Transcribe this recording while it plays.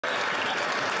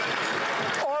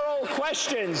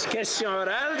Questions. Question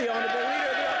orale. The Honourable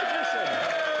Leader of the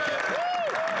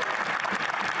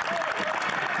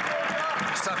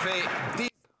Opposition.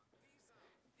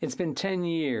 It's been 10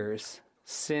 years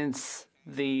since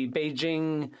the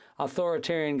Beijing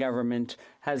authoritarian government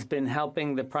has been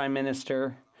helping the Prime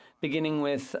Minister, beginning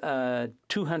with a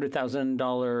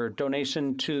 $200,000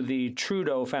 donation to the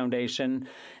Trudeau Foundation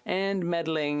and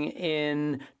meddling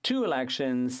in 2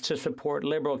 elections to support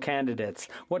Liberal candidates.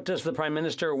 What does the Prime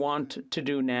Minister want to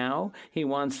do now? He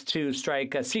wants to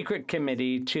strike a secret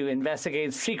committee to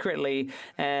investigate secretly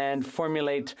and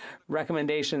formulate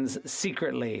recommendations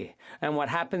secretly. And what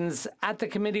happens at the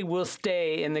committee will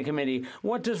stay in the committee.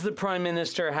 What does the Prime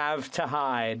Minister have to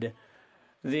hide?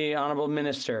 The Honourable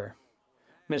Minister.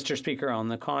 Mr. Speaker, on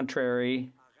the contrary,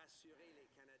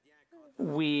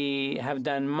 we have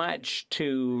done much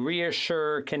to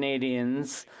reassure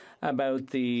Canadians about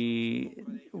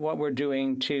what we're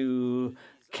doing to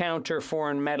counter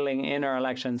foreign meddling in our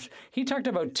elections. He talked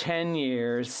about 10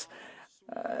 years,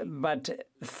 but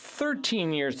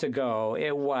 13 years ago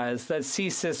it was that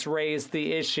CSIS raised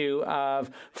the issue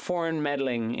of foreign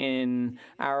meddling in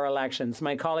our elections.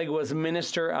 My colleague was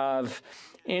Minister of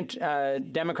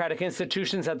Democratic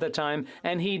Institutions at the time,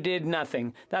 and he did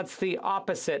nothing. That's the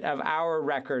opposite of our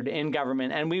record in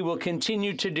government, and we will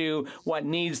continue to do what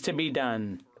needs to be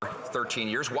done. 13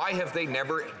 years. Why have they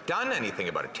never done anything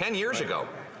about it? 10 years ago,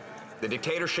 the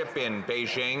dictatorship in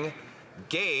Beijing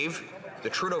gave the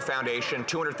Trudeau Foundation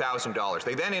 $200,000.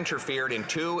 They then interfered in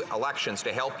 2 elections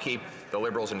to help keep the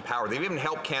Liberals in power. They've even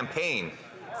helped campaign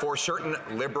for certain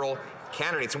Liberal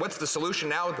candidates. What's the solution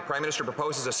now? The Prime Minister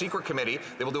proposes a secret committee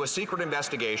that will do a secret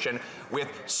investigation with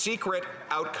secret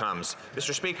outcomes.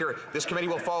 Mr. Speaker, this committee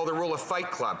will follow the rule of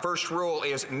Fight Club. First rule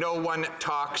is no one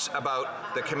talks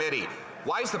about the committee.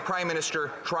 Why is the Prime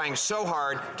Minister trying so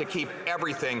hard to keep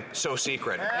everything so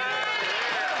secret?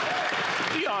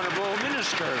 The Honourable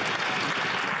Minister.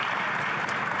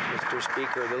 Mr.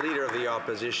 Speaker, the Leader of the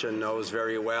Opposition knows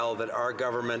very well that our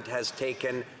government has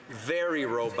taken very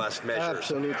robust measures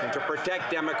to protect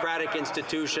democratic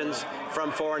institutions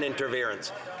from foreign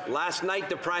interference. Last night,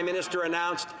 the Prime Minister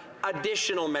announced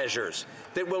additional measures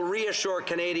that will reassure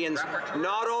Canadians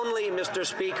not only, Mr.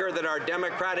 Speaker, that our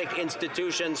democratic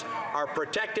institutions are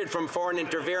protected from foreign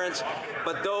interference,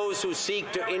 but those who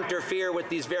seek to interfere with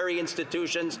these very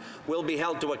institutions will be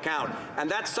held to account. And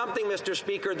that's something, Mr.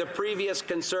 Speaker, the previous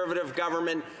Conservative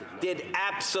government did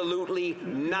absolutely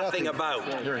nothing about.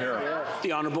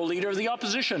 The Honourable Leader of the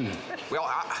Opposition. Well,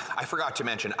 I forgot to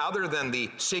mention, other than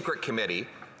the secret committee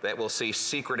that will see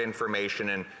secret information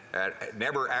and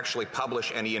never actually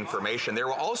publish any information, there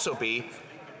will also be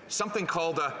something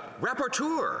called a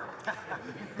rapporteur,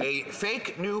 a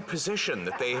fake new position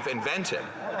that they've invented.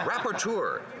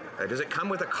 Rapporteur. Does it come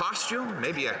with a costume?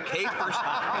 Maybe a cape or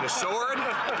and a sword?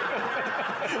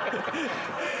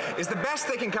 Is the best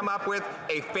they can come up with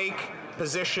a fake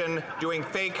position, doing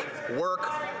fake work?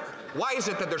 Why is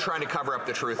it that they're trying to cover up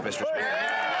the truth, Mr. Speaker?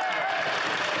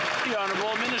 The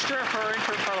Honourable Minister for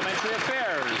Inter-Parliamentary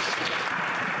Affairs.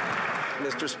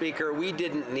 Mr. Speaker, we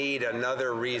didn't need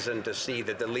another reason to see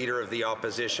that the Leader of the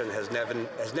Opposition has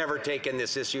never taken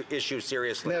this issue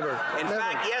seriously. In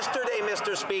fact, yesterday,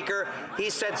 Mr. Speaker, he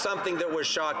said something that was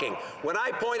shocking. When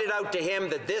I pointed out to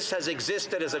him that this has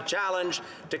existed as a challenge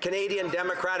to Canadian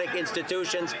democratic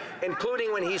institutions,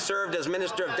 including when he served as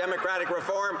Minister of Democratic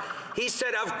Reform, he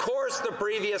said, of course the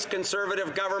previous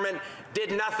Conservative government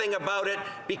did nothing about it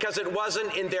because it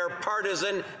wasn't in their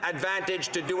partisan advantage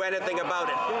to do anything about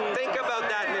it. Think about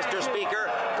that, Mr.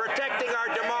 Speaker. Protecting our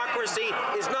democracy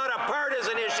is not a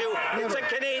partisan issue, it's a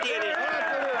Canadian issue.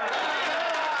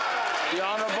 The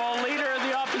Honourable Leader of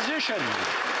the Opposition.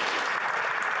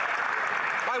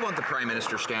 Why won't the Prime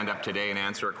Minister stand up today and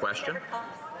answer a question?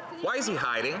 Why is he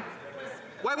hiding?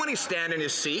 Why won't he stand in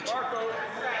his seat?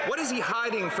 What is he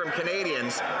hiding from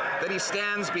Canadians that he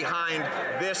stands behind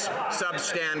this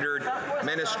substandard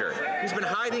minister? He's been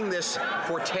hiding this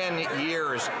for 10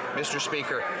 years, Mr.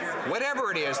 Speaker.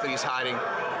 Whatever it is that he's hiding,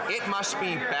 it must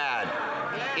be bad.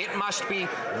 It must be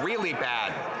really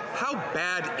bad. How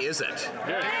bad is it?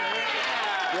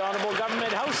 The Honourable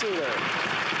Government House Leader.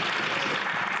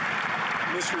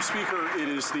 Mr. Speaker, it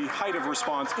is the height of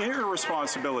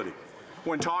irresponsibility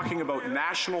when talking about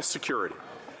national security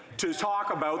to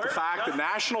talk about the fact that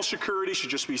national security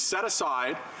should just be set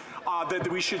aside that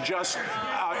we should just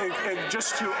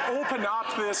to open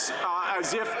up this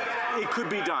as if it could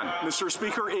be done. Mr.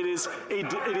 Speaker, it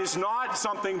is not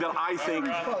something that I think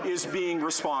is being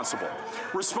responsible.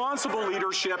 Responsible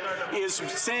leadership is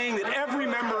saying that every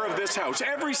member of this House,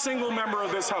 every single member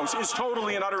of this House is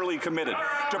totally and utterly committed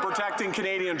to protecting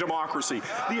Canadian democracy.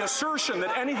 The assertion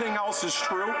that anything else is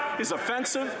true is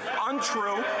offensive,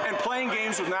 untrue, and playing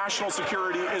games with national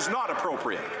security is not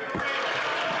appropriate.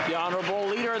 The Honourable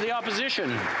Leader of the Opposition.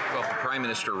 Well, if the Prime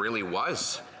Minister really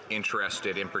was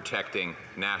interested in protecting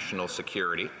national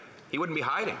security, he wouldn't be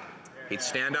hiding. He'd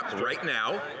stand up right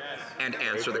now and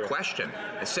answer the question.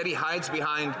 Instead, he hides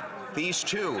behind these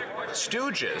two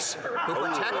stooges who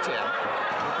protect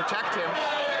him.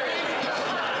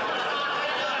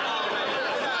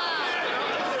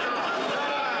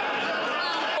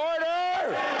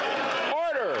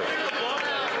 Order!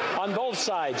 On both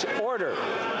sides, order.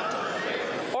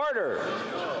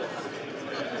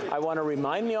 I want to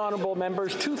remind the honourable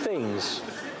members two things.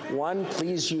 One,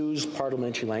 please use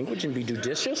parliamentary language and be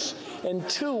judicious. And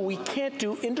two, we can't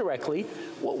do indirectly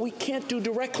what we can't do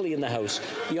directly in the House.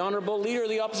 The Honourable Leader of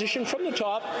the Opposition from the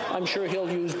top, I'm sure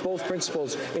he'll use both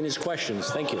principles in his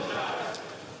questions. Thank you.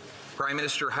 Prime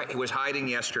Minister was hiding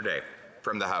yesterday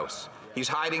from the House. He's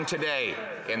hiding today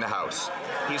in the House.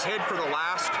 He's hid for the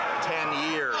last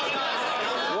 10 years.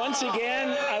 Once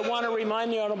again, I want to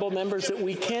remind the honourable members that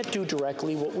we can't do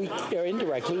directly what we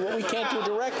indirectly what we can't do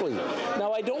directly.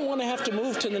 Now, I don't want to have to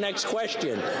move to the next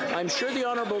question. I'm sure the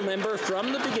honourable member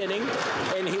from the beginning,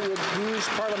 and he would use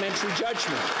parliamentary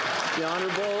judgment. The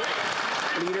Honourable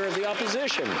Leader of the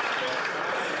Opposition.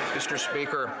 Mr.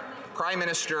 Speaker, Prime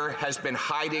Minister has been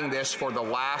hiding this for the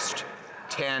last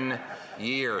 10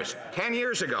 years. 10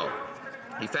 years ago,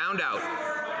 he found out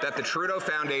that the Trudeau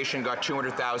Foundation got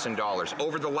 $200,000.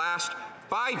 Over the last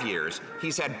 5 years,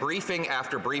 he's had briefing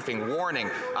after briefing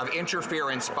warning of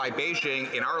interference by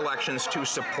Beijing in our elections to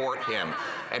support him.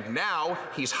 And now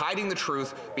he's hiding the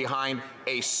truth behind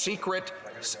a secret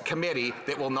committee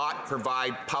that will not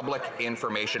provide public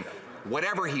information.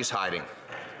 Whatever he's hiding,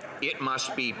 it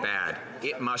must be bad.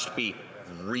 It must be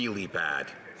really bad.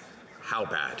 How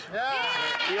bad?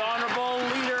 The Honourable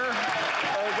Leader,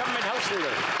 Government House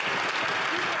Leader.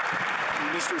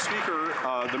 Mr. Speaker,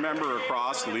 the member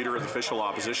across, the Leader of the Official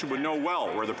Opposition, would know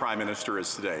well where the Prime Minister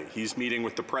is today. He's meeting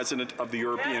with the President of the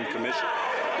European Commission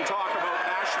to talk about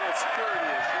national security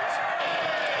issues.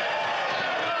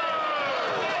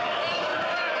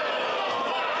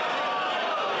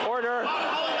 Order.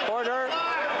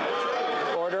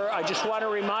 I just want to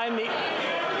remind me.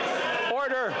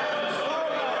 Order.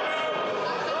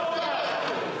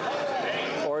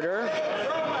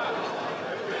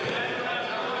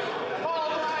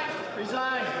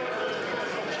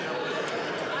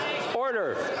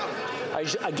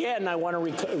 Again, I want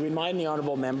to remind the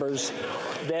honourable members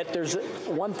that there's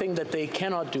one thing that they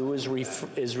cannot do is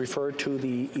refer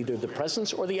to either the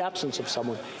presence or the absence of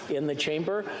someone in the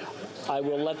chamber. I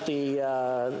will let the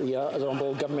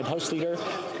Honourable Government House Leader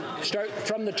start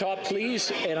from the top,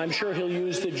 please, and I'm sure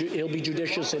he'll be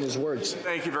judicious in his words.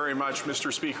 Thank you very much,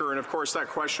 Mr. Speaker. And of course, that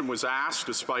question was asked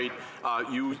despite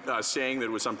you saying that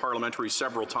it was unparliamentary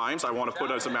several times. I want to put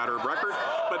it as a matter of record.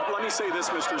 But let me say this,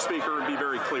 Mr. Speaker, and be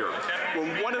very clear.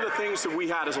 One of the things that we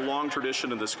had as a long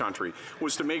tradition in this country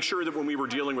was to make sure that when we were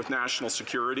dealing with national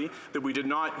security, that we did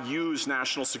not use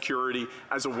national security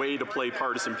as a way to play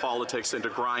partisan politics and to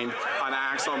grind an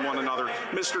axe on one another.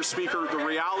 Mr. Speaker, the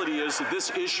reality is that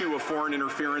this issue of foreign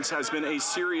interference has been a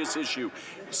serious issue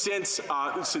since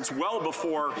well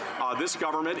before this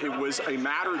government. It was a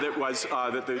matter that was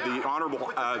that the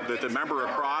honourable that the member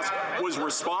across was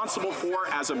responsible for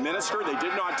as a minister. They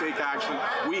did not take action.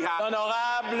 We have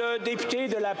Honorable député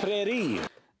de la Prairie.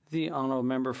 The honourable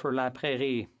member for La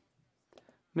Prairie.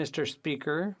 Mr.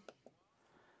 Speaker,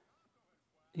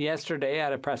 yesterday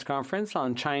at a press conference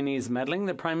on Chinese meddling,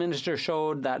 the Prime Minister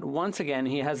showed that once again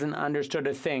he hasn't understood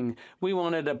a thing. We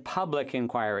wanted a public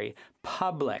inquiry.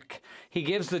 Public. He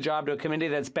gives the job to a committee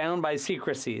that's bound by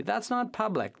secrecy. That's not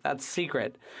public. That's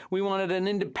secret. We wanted an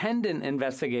independent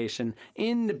investigation.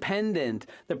 Independent.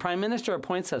 The Prime Minister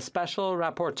appoints a special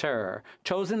rapporteur,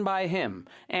 chosen by him,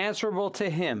 answerable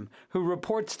to him, who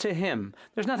reports to him.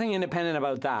 There's nothing independent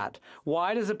about that.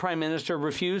 Why does the Prime Minister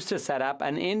refuse to set up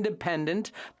an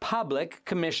independent public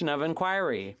commission of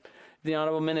inquiry? The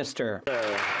Honourable Minister.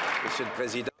 Monsieur le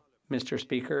Président. Mr.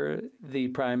 Speaker, the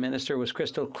Prime Minister was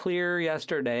crystal clear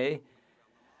yesterday.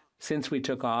 Since we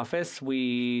took office,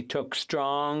 we took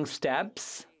strong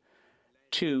steps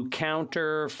to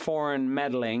counter foreign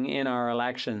meddling in our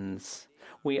elections.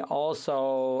 We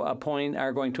also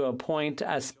are going to appoint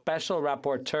a special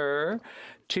rapporteur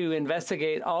to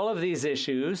investigate all of these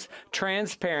issues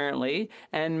transparently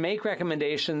and make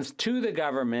recommendations to the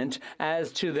government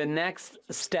as to the next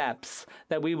steps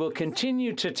that we will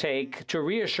continue to take to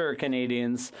reassure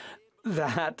Canadians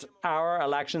that our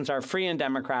elections are free and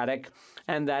democratic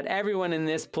and that everyone in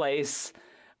this place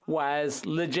was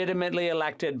legitimately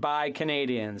elected by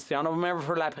Canadians. The Honourable Member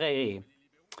for La Prairie.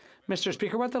 Mr.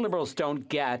 Speaker, what the Liberals don't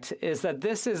get is that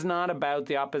this is not about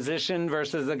the opposition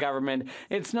versus the government.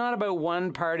 It's not about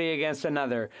one party against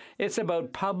another. It's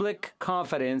about public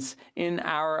confidence in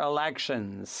our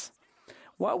elections.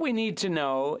 What we need to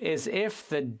know is if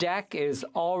the deck is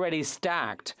already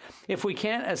stacked. If we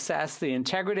can't assess the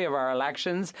integrity of our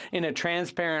elections in a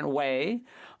transparent way,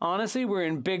 honestly, we're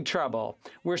in big trouble.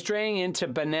 We're straying into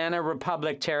banana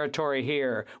republic territory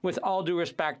here, with all due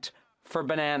respect for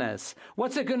bananas.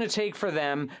 What's it going to take for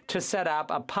them to set up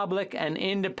a public and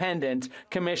independent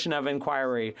commission of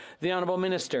inquiry? The Honourable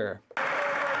Minister.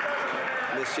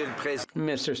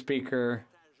 Mr. Speaker,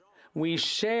 we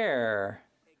share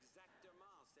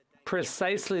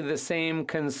precisely the same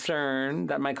concern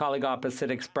that my colleague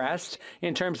opposite expressed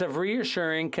in terms of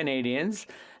reassuring Canadians,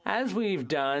 as we've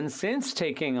done since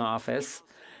taking office,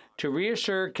 to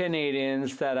reassure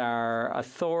Canadians that our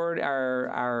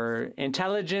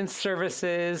intelligence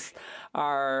services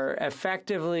are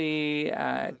effectively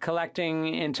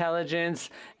collecting intelligence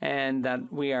and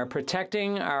that we are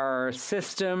protecting our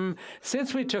system.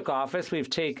 Since we took office,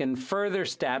 we've taken further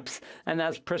steps, and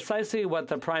that's precisely what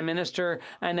the Prime Minister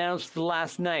announced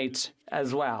last night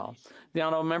as well. The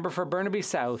Honourable Member for Burnaby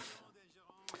South.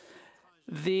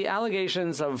 The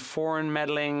allegations of foreign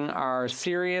meddling are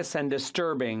serious and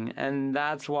disturbing, and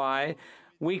that's why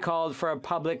we called for a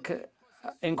public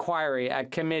inquiry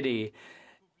at committee.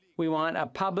 We want a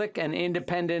public and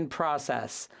independent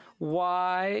process.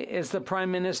 Why is the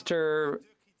Prime Minister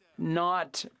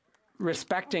not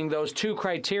respecting those two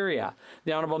criteria?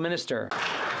 The Honourable Minister.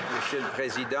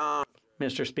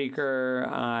 Mr. Speaker,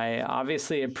 I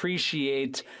obviously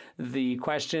appreciate the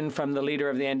question from the Leader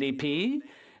of the NDP.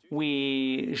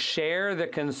 We share the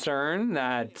concern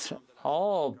that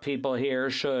all people here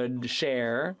should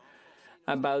share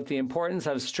about the importance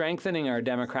of strengthening our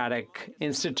democratic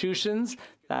institutions.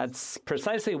 That's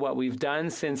precisely what we've done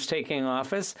since taking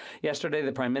office. Yesterday,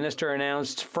 the Prime Minister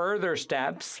announced further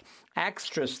steps,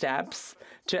 extra steps,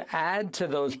 to add to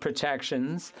those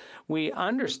protections. We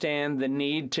understand the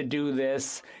need to do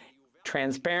this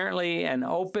transparently and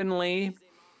openly,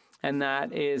 and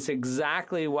that is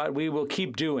exactly what we will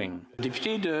keep doing.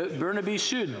 Député de Burnaby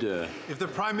Sud. If the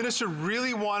Prime Minister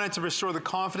really wanted to restore the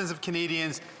confidence of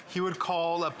Canadians, he would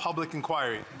call a public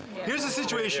inquiry. Here's the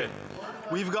situation.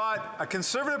 We've got a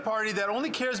Conservative Party that only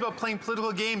cares about playing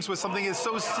political games with something as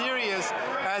so serious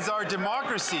as our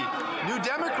democracy. New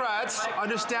Democrats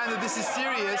understand that this is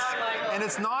serious and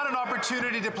it's not an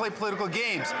opportunity to play political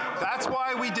games. That's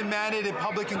why we demanded a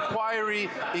public inquiry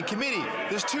in committee.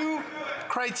 There's two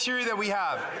criteria that we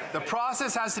have. The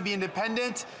process has to be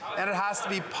independent and it has to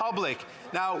be public.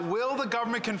 Now, will the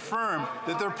government confirm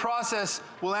that their process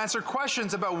will answer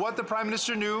questions about what the Prime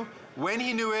Minister knew, when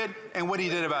he knew it, and what he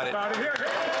did about it?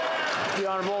 The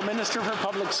Honourable Minister for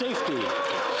Public Safety.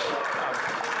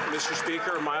 Mr.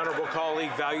 Speaker, my honourable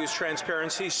colleague values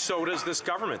transparency. So does this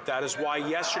government. That is why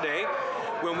yesterday,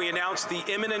 when we announced the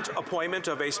imminent appointment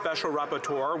of a special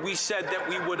rapporteur, we said that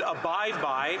we would abide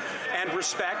by and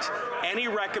respect any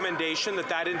recommendation that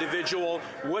that individual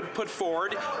would put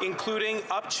forward, including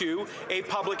up to a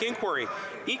public inquiry.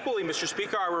 Equally, Mr.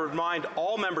 Speaker, I would remind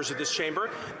all members of this chamber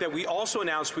that we also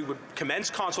announced we would commence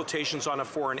consultations on a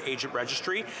foreign agent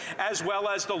registry, as well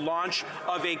as the launch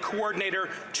of a coordinator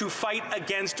to fight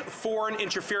against foreign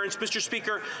interference. Mr.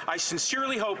 Speaker, I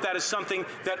sincerely hope that is something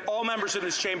that all members in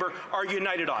this chamber are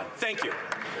united on. Thank you.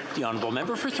 The Honourable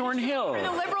Member for Thornhill.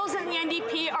 The Liberals and the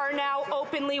NDP are now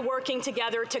openly working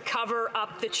together to cover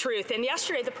up the truth. And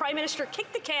yesterday, the Prime Minister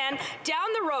kicked the can down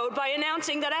the road by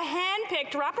announcing that a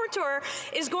hand-picked rapporteur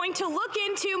is going to look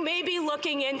into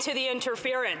the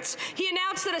interference. He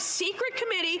announced that a secret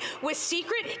committee with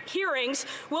secret hearings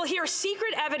will hear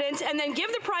secret evidence and then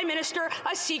give the Prime Minister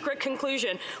a secret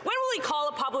conclusion. When will he call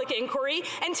a public inquiry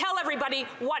and tell everybody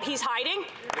what he's hiding?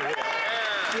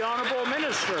 The Honourable Minister.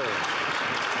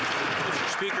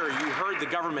 Mr. Speaker, you heard the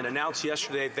government announce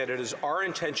yesterday that it is our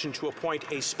intention to appoint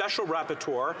a special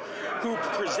rapporteur who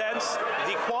presents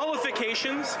the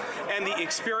qualifications and the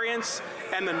experience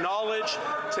and the knowledge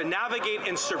to navigate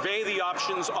and survey the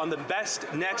options on the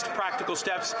best next practical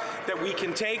steps that we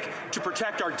can take to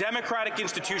protect our democratic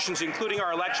institutions, including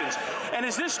our elections. And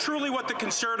is this truly what the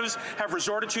Conservatives have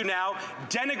resorted to now,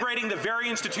 denigrating the very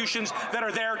institutions that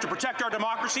are there to protect our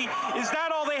democracy? Is that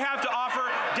all they have to offer?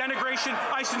 Denigration?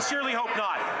 I sincerely hope not.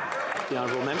 The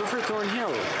honourable member for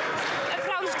Thornhill. That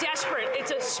sounds desperate.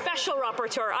 It's a special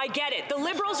rapporteur. I get it. The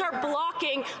Liberals are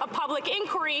blocking a public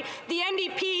inquiry. The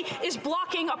NDP is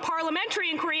blocking a parliamentary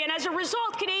inquiry. And as a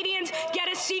result, Canadians get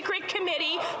a secret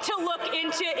committee to look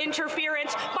into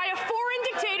interference by a foreign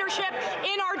dictatorship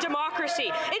in our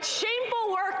democracy. It's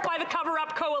shameful work by the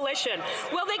Cover-Up Coalition.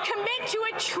 Will they commit to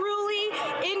a truly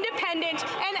independent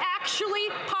and actually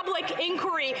public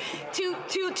inquiry to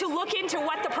look into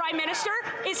what the Prime Minister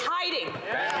is hiding?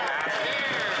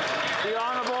 The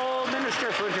Honourable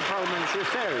Minister for Interparliamentary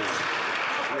Affairs.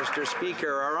 Mr.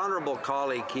 Speaker, our honourable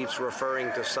colleague keeps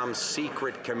referring to some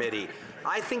secret committee.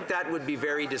 I think that would be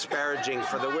very disparaging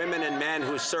for the women and men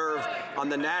who serve on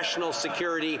the National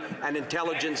Security and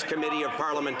Intelligence Committee of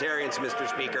Parliamentarians, Mr.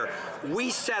 Speaker.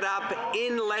 We set up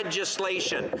in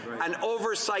legislation an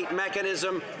oversight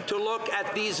mechanism to look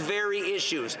at these very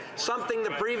issues, something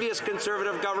the previous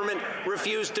Conservative government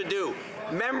refused to do.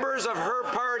 Members of her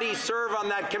party serve on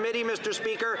that committee, Mr.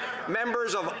 Speaker.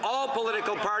 Members of all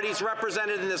political parties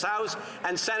represented in this House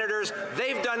and senators,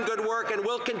 they've done good work and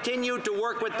we'll continue to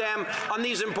work with them on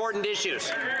these important issues.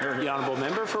 The honourable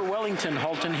member for Wellington,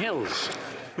 Halton Hills.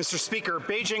 Mr. Speaker,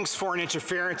 Beijing's foreign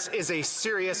interference is a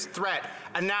serious threat,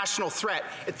 a national threat.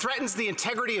 It threatens the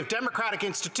integrity of democratic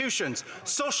institutions,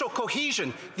 social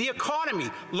cohesion, the economy,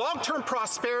 long-term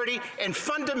prosperity, and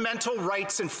fundamental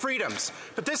rights and freedoms.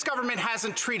 But this government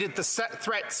hasn't treated the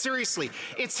threat seriously.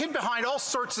 It's hid behind all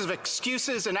sorts of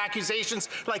excuses and accusations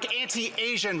like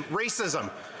anti-Asian racism.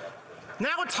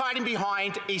 Now it's hiding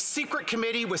behind a secret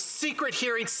committee with secret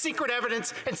hearings, secret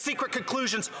evidence, and secret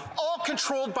conclusions, all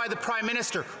controlled by the Prime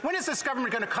Minister. When is this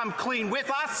government going to come clean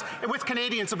with us and with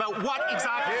Canadians about what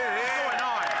exactly is going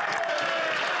on?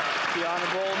 The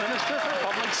Honourable Minister for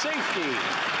Public Safety.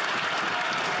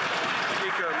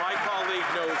 Speaker, my colleague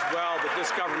knows well that this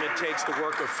government takes the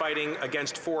work of fighting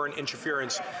against foreign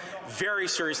interference very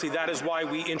seriously. That is why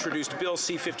we introduced Bill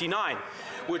C-59,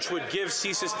 which would give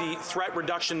CSIS the threat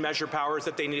reduction measure powers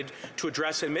that they needed to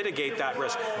address and mitigate that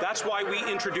risk. That's why we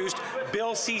introduced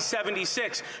Bill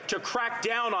C-76 to crack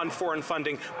down on foreign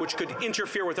funding, which could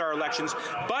interfere with our elections,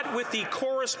 but with the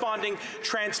corresponding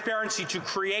transparency to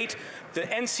create the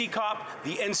NCCOP,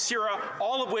 the NCIRA,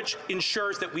 all of which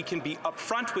ensures that we can be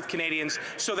upfront with Canadians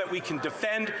so that we can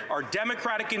defend our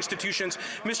democratic institutions.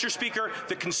 Mr. Speaker,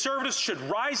 the Conservatives should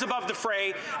rise above the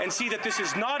fray and see that this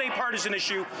is not a partisan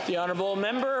issue. The Honourable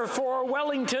Member for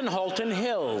Wellington, Halton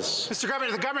Hills. Mr. Governor,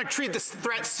 if the government treated this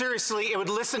threat seriously, it would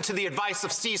listen to the advice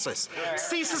of CSIS.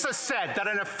 CSIS has said that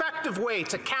an effective way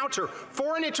to counter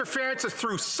foreign interference is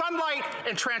through sunlight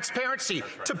and transparency,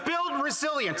 to build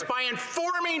resilience by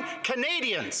informing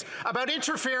Canadians about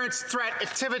interference threat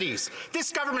activities.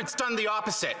 This government's done the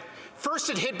opposite. First,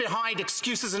 it hid behind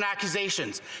excuses and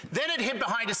accusations. Then it hid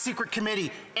behind a secret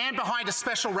committee and behind a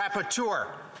special rapporteur.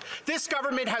 This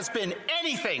government has been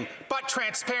anything but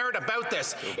transparent about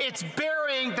this. It's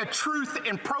burying the truth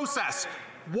in process.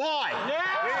 Why?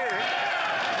 Yeah.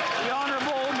 The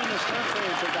Honourable Minister for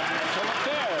Intergovernmental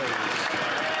Affairs.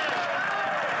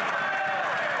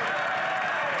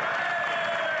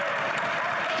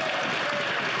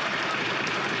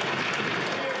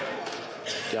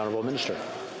 The Honourable Minister.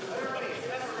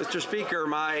 Mr. Speaker,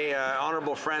 my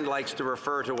honourable friend likes to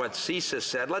refer to what CSIS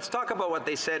said. Let's talk about what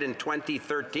they said in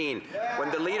 2013,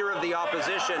 when the Leader of the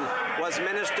Opposition was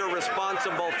Minister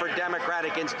responsible for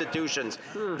democratic institutions.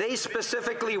 They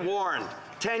specifically warned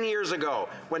 10 years ago,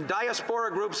 when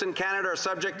diaspora groups in Canada are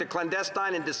subject to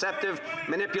clandestine and deceptive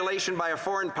manipulation by a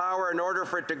foreign power in order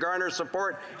for it to garner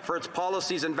support for its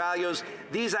policies and values,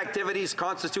 these activities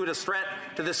constitute a threat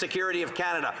to the security of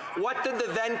Canada. What did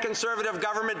the then Conservative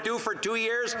government do for 2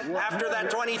 years after that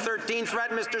 2013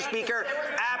 threat, Mr. Speaker?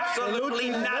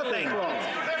 Absolutely nothing.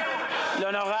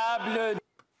 L'honorable.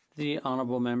 The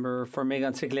Honourable Member for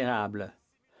Mégantic-L'Érable.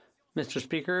 Mr.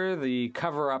 Speaker, the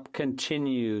cover-up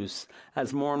continues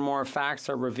as more and more facts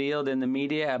are revealed in the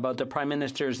media about the Prime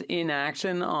Minister's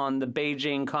inaction on the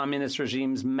Beijing Communist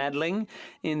regime's meddling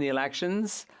in the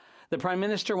elections. The Prime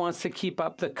Minister wants to keep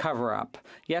up the cover-up.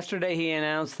 Yesterday, he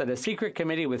announced that a secret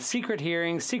committee with secret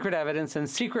hearings, secret evidence, and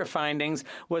secret findings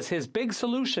was his big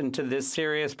solution to this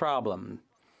serious problem.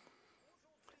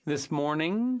 This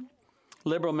morning,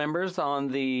 Liberal members on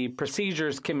the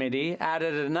Procedures Committee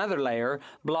added another layer,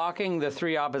 blocking the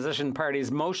three opposition parties'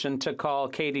 motion to call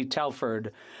Katie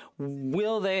Telford.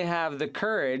 Will they have the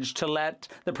courage to let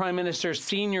the Prime Minister's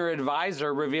senior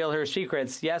advisor reveal her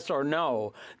secrets, yes or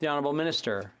no? The Honourable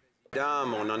Minister.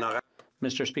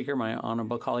 Mr. Speaker, my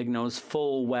honourable colleague knows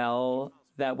full well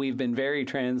that we've been very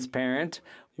transparent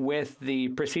with the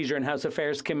Procedure and House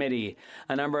Affairs Committee.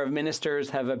 A number of ministers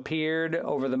have appeared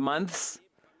over the months.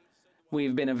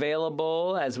 We've been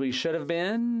available as we should have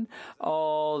been.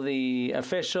 All the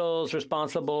officials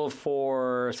responsible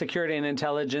for security and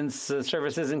intelligence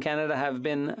services in Canada have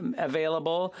been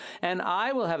available. And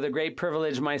I will have the great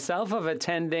privilege myself of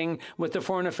attending with the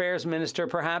Foreign Affairs Minister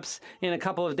perhaps in a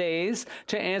couple of days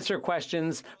to answer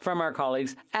questions from our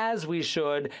colleagues as we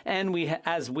should and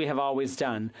as we have always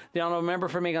done. The Honourable Member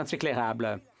for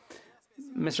Mégantic-L'Érable.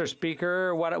 Mr.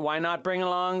 Speaker, why not bring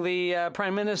along the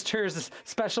Prime Minister's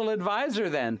special advisor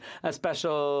then? A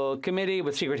special committee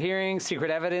with secret hearings, secret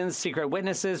evidence, secret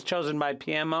witnesses chosen by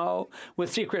PMO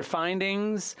with secret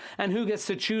findings. And who gets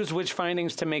to choose which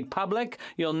findings to make public?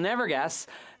 You'll never guess.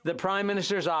 The Prime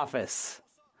Minister's office.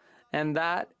 And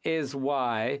that is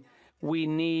why we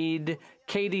need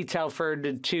Katie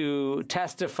Telford to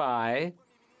testify.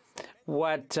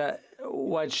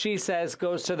 What she says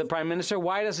goes to the Prime Minister.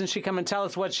 Why doesn't she come and tell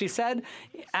us what she said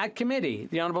at committee?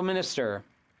 The Honourable Minister.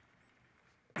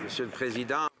 Monsieur le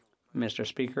Président. Mr.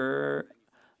 Speaker,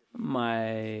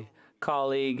 my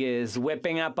colleague is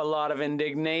whipping up a lot of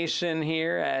indignation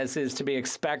here, as is to be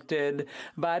expected,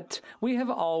 but we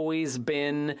have always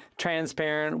been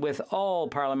transparent with all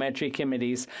parliamentary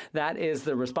committees. That is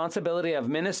the responsibility of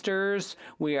ministers.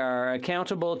 We are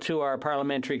accountable to our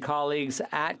parliamentary colleagues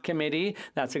at committee.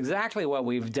 That's exactly what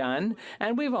we've done.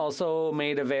 And we've also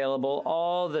made available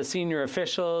all the senior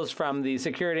officials from the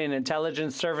security and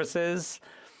intelligence services,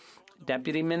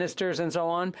 deputy ministers and so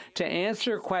on, to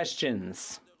answer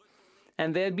questions.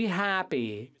 And they'd be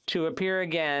happy to appear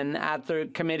again at the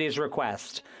committee's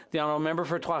request. The Honourable Member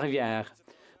for Trois-Rivières.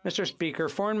 Mr. Speaker,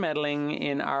 foreign meddling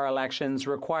in our elections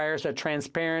requires a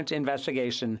transparent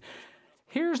investigation.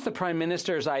 Here's the Prime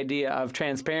Minister's idea of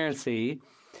transparency.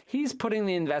 He's putting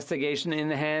the investigation in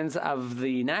the hands of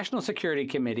the National Security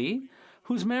Committee,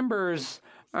 whose members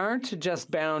aren't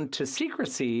just bound to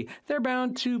secrecy, they're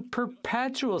bound to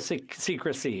perpetual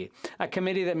secrecy. A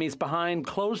committee that meets behind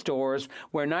closed doors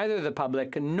where neither the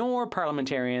public nor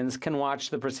parliamentarians can watch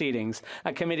the proceedings.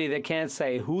 A committee that can't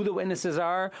say who the witnesses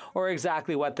are or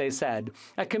exactly what they said.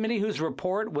 A committee whose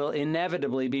report will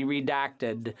inevitably be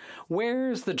redacted.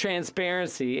 Where's the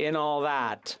transparency in all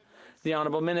that? The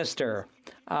Honourable Minister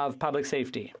of Public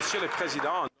Safety. Monsieur le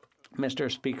Président.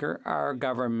 Mr. Speaker, our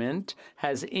government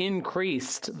has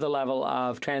increased the level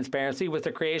of transparency with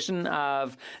the creation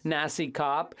of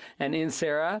NACICOP and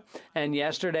INSERA. And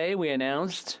yesterday we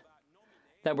announced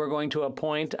that we're going to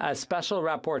appoint a special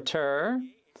rapporteur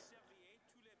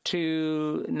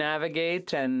to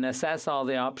navigate and assess all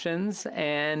the options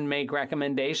and make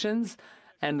recommendations.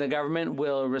 And the government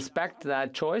will respect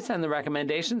that choice and the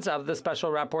recommendations of the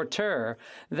special rapporteur.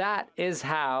 That is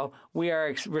how we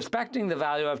are respecting the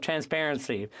value of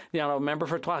transparency. The Honourable Member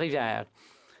for Trois-Rivières.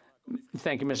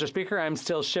 Thank you, Mr. Speaker. I'm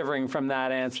still shivering from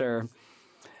that answer.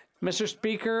 Mr.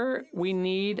 Speaker, we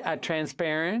need a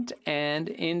transparent and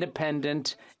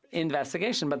independent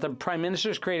investigation, but the Prime Minister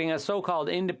is creating a so-called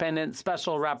independent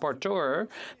special rapporteur,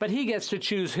 but he gets to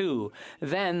choose who.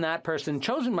 Then that person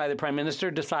chosen by the Prime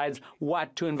Minister decides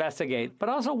what to investigate, but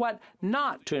also what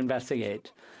not to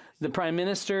investigate. The Prime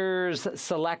Minister's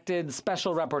selected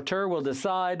special rapporteur will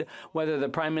decide whether the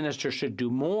Prime Minister should do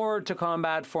more to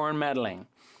combat foreign meddling.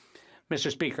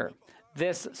 Mr. Speaker,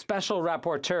 this special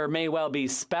rapporteur may well be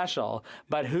special,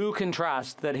 but who can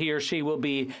trust that he or she will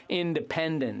be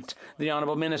independent? The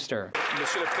Honourable Minister.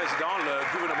 Monsieur le Président, le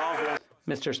gouvernement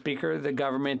Mr. Speaker, the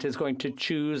government is going to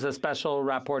choose a special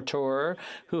rapporteur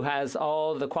who has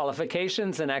all the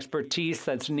qualifications and expertise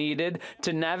that's needed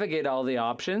to navigate all the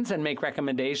options and make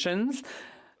recommendations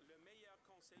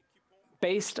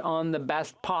based on the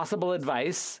best possible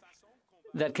advice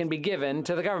that can be given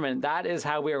to the government. That is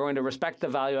how we are going to respect the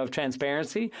value of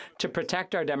transparency, to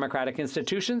protect our democratic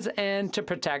institutions and to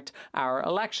protect our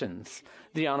elections.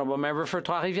 The Honourable Member for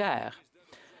Trois-Rivières.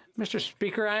 Mr.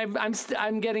 Speaker,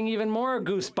 I'm getting even more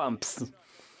goosebumps.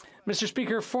 Mr.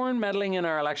 Speaker, foreign meddling in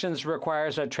our elections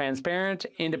requires a transparent,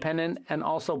 independent, and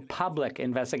also public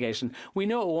investigation. We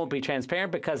know it won't be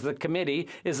transparent because the committee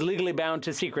is legally bound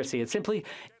to secrecy. It simply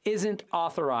isn't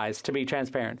authorized to be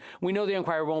transparent. We know the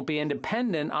inquiry won't be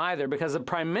independent either because the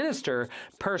Prime Minister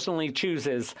personally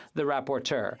chooses the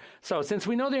rapporteur. So since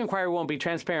we know the inquiry won't be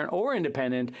transparent or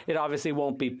independent, it obviously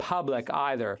won't be public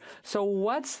either. So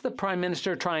what's the Prime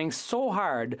Minister trying so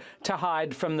hard to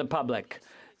hide from the public?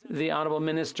 The Honourable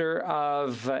Minister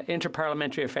of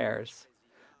Interparliamentary Affairs.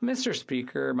 Mr.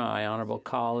 Speaker, my honourable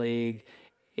colleague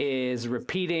is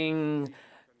repeating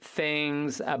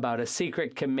things about a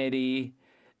secret committee.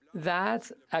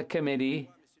 That's a committee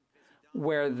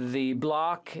where the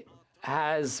bloc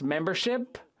has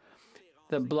membership.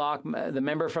 The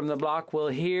member from the bloc will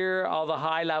hear all the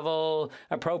high-level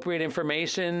appropriate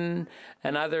information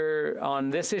and on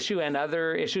this issue and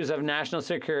other issues of national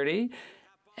security,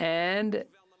 and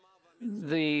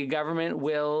the government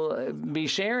will be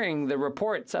sharing the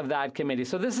reports of that committee.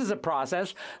 So this is a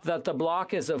process that the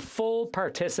bloc is a full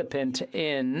participant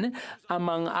in,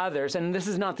 among others. And this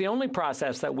is not the only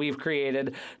process that we've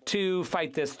created to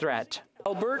fight this threat.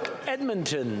 Albert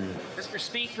Edmonton. Mr.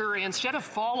 Speaker, instead of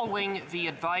following the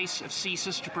advice of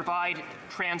CSIS to provide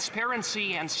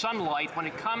transparency and sunlight when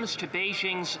it comes to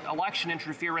Beijing's election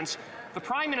interference, the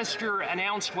Prime Minister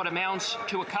announced what amounts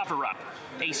to a cover-up,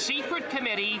 a secret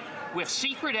committee with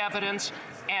secret evidence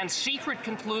and secret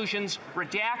conclusions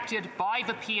redacted by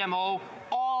the PMO,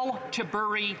 all to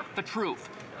bury the truth.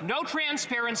 No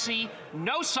transparency,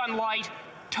 no sunlight,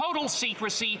 total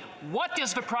secrecy. What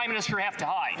does the Prime Minister have to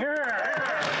hide?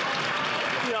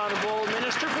 The Honourable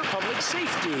Minister for Public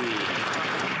Safety.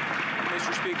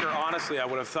 Mr. Speaker, honestly, I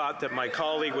would have thought that my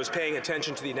colleague was paying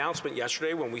attention to the announcement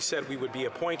yesterday when we said we would be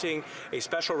appointing a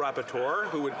special rapporteur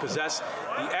who would possess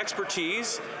the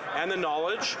expertise and the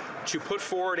knowledge to put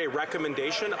forward a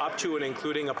recommendation up to and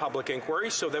including a public inquiry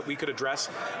so that we could address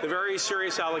the very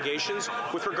serious allegations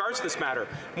with regards to this matter.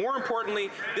 More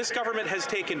importantly, this government has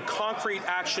taken concrete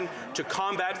action to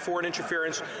combat foreign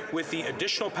interference with the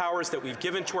additional powers that we've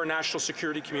given to our national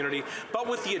security community, but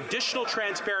with the additional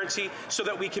transparency so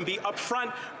that we can be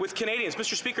upfront with Canadians.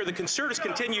 Mr. Speaker, the Conservatives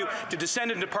continue to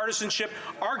descend into partisanship.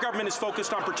 Our government is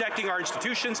focused on protecting our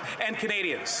institutions and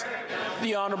Canadians.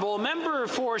 The Honourable Member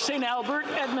for St. Albert,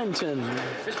 Edmonton.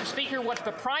 Mr. Speaker, what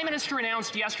the Prime Minister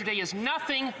announced yesterday is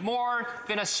nothing more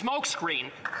than a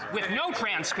smokescreen with no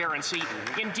transparency.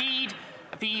 Indeed,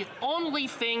 the only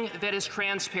thing that is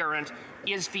transparent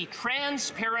is the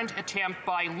transparent attempt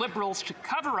by Liberals to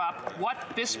cover up what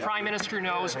this Prime Minister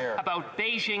knows about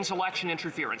Beijing's election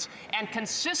interference. And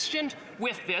consistent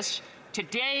with this,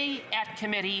 today at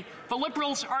committee, the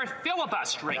Liberals are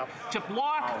filibustering to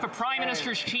block the Prime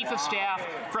Minister's Chief of Staff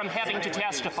from having to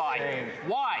testify.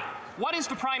 Why? What is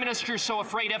the Prime Minister so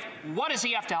afraid of? What does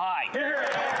he have to hide?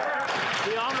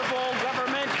 The Honourable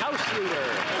Government House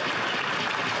Leader.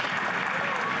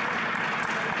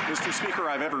 Mr. Speaker,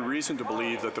 I have every reason to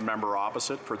believe that the member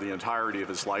opposite, for the entirety of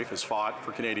his life, has fought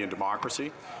for Canadian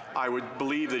democracy. I would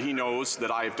believe that he knows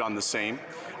that I have done the same.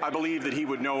 I believe that he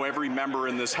would know every member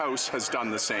in this House has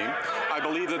done the same. I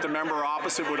believe that the member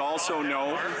opposite would also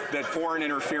know that foreign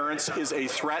interference is a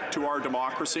threat to our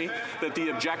democracy, that the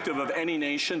objective of any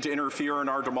nation to interfere in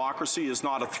our democracy is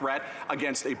not a threat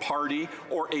against a party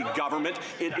or a government.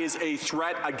 It is a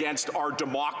threat against our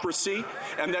democracy,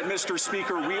 and that, Mr.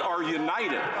 Speaker, we are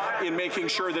united in making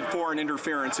sure that foreign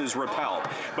interference is repelled.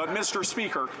 But, Mr.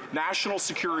 Speaker, national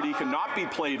security cannot be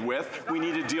played with. We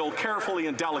need to deal carefully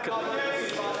and delicately.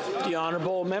 The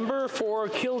Honourable Member for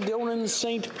Kildonan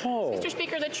St. Paul. Mr.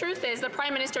 Speaker, the truth is the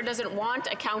Prime Minister doesn't want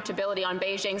accountability on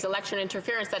Beijing's election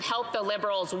interference that helped the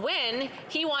Liberals win.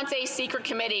 He wants a secret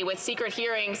committee with secret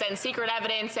hearings and secret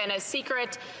evidence and a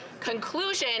secret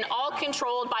conclusion, all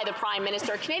controlled by the Prime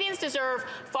Minister. Canadians deserve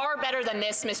far better than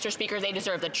this, Mr. Speaker. They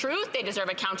deserve the truth. They deserve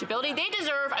accountability. They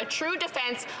deserve a true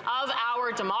defense of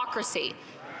our democracy.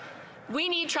 We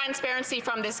need transparency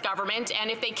from this government, and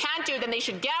if they can't do it, then they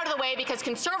should get out of the way because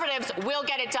Conservatives will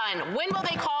get it done. When will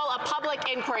they call a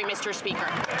public inquiry, Mr. Speaker?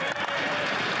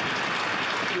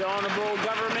 The Honourable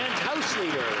Government House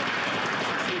Leader.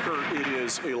 Speaker, it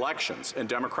is elections and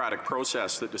democratic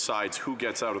process that decides who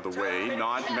gets out of the way,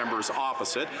 not members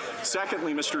opposite.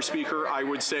 Secondly, Mr. Speaker, I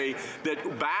would say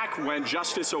that back when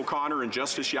Justice O'Connor and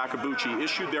Justice Iacobucci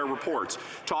issued their reports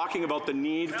talking about the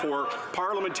need for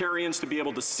parliamentarians to be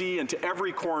able to see into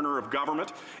every corner of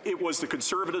government, it was the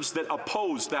Conservatives that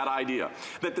opposed that idea,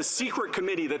 that the secret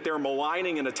committee that they're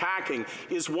maligning and attacking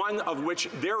is one of which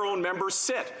their own members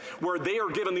sit, where they are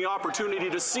given the opportunity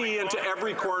to see into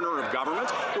every corner of government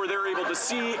where they're able to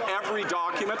see every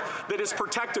document that is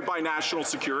protected by national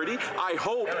security. I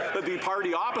hope that the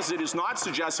party opposite is not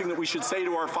suggesting that we should say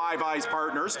to our Five Eyes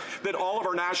partners that all of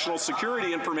our national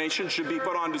security information should be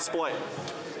put on display.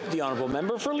 The honourable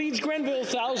member for Leeds Grenville,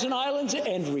 Thousand Islands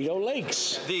and Rideau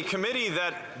Lakes. The committee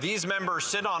that these members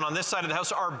sit on this side of the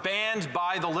House are banned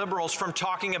by the Liberals from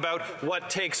talking about what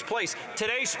takes place.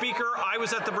 Today, Speaker, I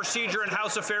was at the Procedure and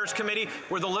House Affairs Committee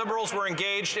where the Liberals were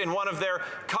engaged in one of their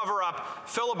cover-up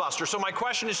filibusters. So my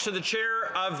question is to the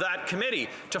chair of that committee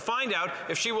to find out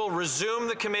if she will resume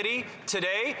the committee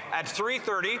today at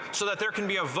 3:30 so that there can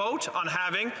be a vote on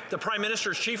having the Prime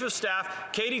Minister's Chief of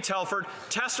Staff, Katie Telford,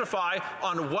 testify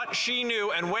on what she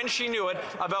knew and when she knew it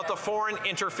about the foreign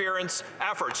interference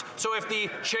efforts. So if the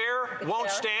chair won't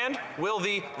stand, will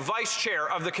the vice chair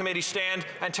of the committee stand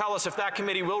and tell us if that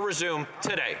committee will resume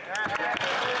today?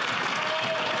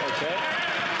 Okay.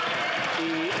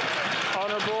 The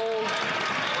honourable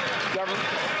government.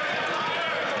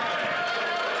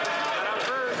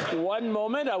 One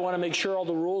moment. I want to make sure all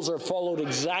the rules are followed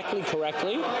exactly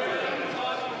correctly.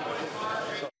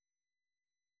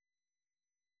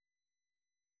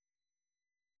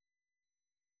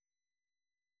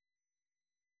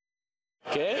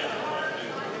 Okay.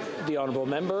 The honourable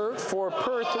member for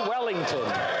Perth Wellington.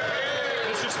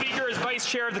 Mr. Speaker, as Vice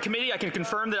Chair of the committee, I can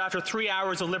confirm that after 3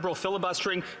 hours of Liberal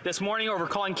filibustering this morning over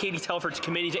calling Katie Telford to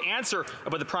committee to answer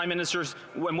about the Prime Minister's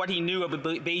and what he knew about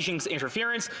Beijing's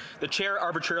interference, the Chair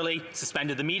arbitrarily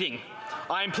suspended the meeting.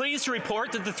 I am pleased to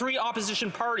report that the three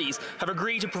opposition parties have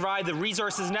agreed to provide the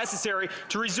resources necessary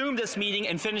to resume this meeting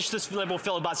and finish this Liberal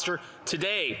filibuster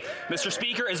today. Mr.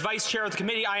 Speaker, as Vice Chair of the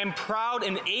committee, I am proud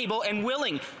and able and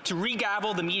willing to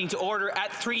regavel the meeting to order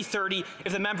at 3:30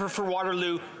 if the member for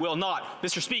Waterloo will not.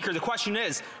 Mr. Speaker, the question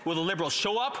is, will the Liberals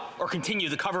show up or continue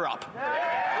the cover-up?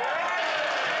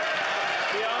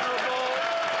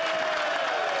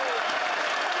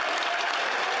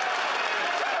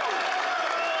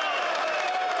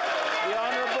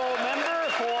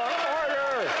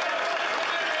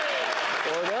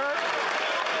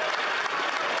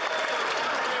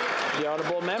 The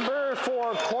honourable member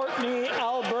for Courtenay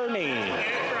Alberni.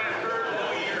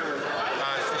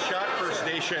 Sashat First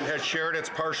Nation has shared its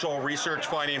partial research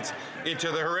findings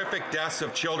into the horrific deaths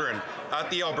of children at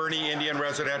the Alberni Indian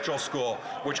Residential School,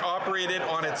 which operated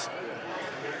on its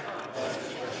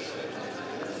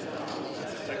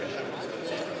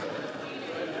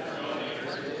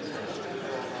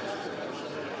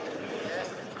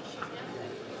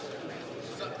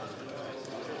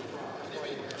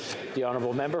The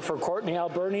honourable member for Courtenay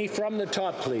Alberni from the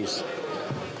top, please.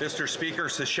 Mr. Speaker,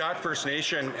 Sashat First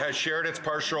Nation has shared its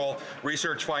partial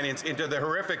research findings into the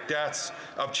horrific deaths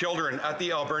of children at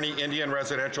the Alberni Indian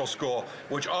Residential School,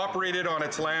 which operated on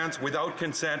its lands without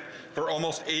consent for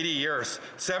almost 80 years.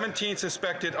 17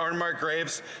 suspected unmarked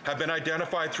graves have been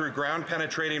identified through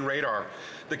ground-penetrating radar.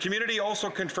 The community also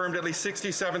confirmed at least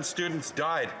 67 students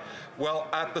died while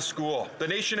at the school. The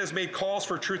nation has made calls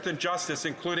for truth and justice,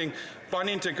 including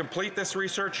funding to complete this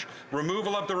research,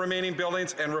 removal of the remaining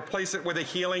buildings, and replace it with a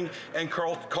healing and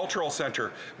cultural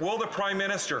center. Will the Prime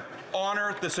Minister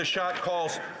honor the Sashat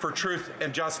calls for truth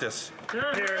and justice?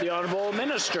 The honourable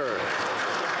minister.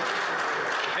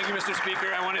 Thank you, Mr.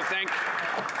 Speaker. I want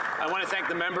to thank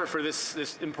the member for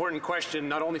this important question,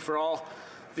 not only for all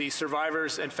the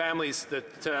survivors and families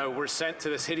that were sent to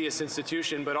this hideous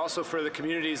institution, but also for the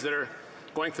communities that are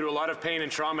going through a lot of pain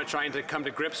and trauma trying to come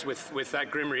to grips with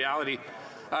that grim reality.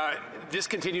 This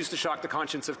continues to shock the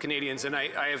conscience of Canadians, and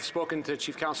I have spoken to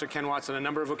Chief Counsellor Ken Watts on a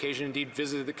number of occasions, indeed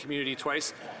visited the community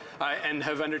twice, and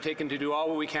have undertaken to do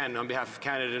all we can on behalf of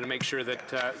Canada to make sure that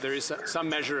there is some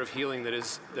measure of healing that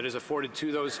is afforded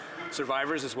to those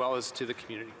survivors as well as to the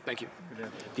community. Thank you.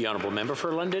 The honourable member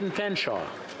for London Fanshawe.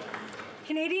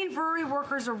 Canadian brewery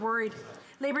workers are worried.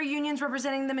 Labour unions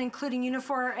representing them, including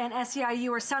Unifor and SEIU,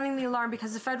 are sounding the alarm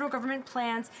because the federal government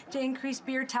plans to increase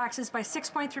beer taxes by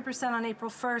 6.3% on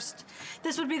April 1st.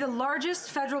 This would be the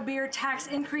largest federal beer tax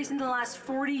increase in the last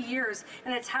 40 years,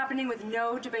 and it's happening with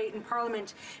no debate in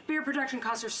Parliament. Beer production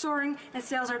costs are soaring and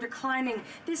sales are declining.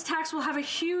 This tax will have a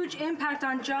huge impact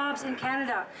on jobs in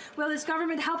Canada. Will this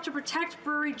government help to protect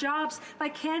brewery jobs by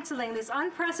cancelling this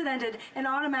unprecedented and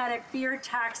automatic beer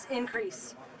tax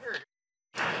increase?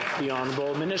 The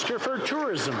Honourable Minister for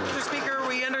Tourism. Mr. Speaker,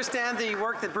 we understand the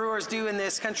work that brewers do in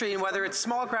this country, and whether it's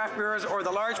small craft brewers or the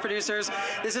large producers,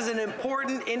 this is an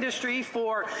important industry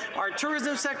for our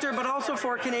tourism sector, but also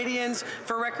for Canadians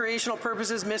for recreational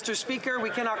purposes. Mr. Speaker, we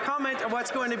cannot comment on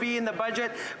what's going to be in the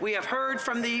budget. We have heard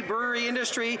from the brewery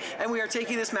industry, and we are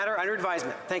taking this matter under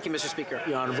advisement. Thank you, Mr. Speaker.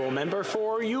 The Honourable Member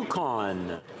for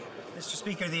Yukon. Mr.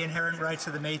 Speaker, the inherent rights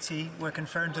of the Métis were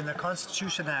confirmed in the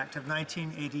Constitution Act of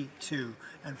 1982,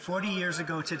 and 40 years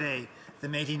ago today, the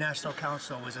Métis National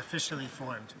Council was officially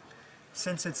formed.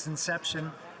 Since its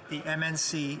inception, the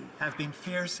MNC have been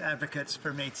fierce advocates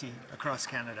for Métis across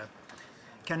Canada.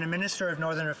 Can the Minister of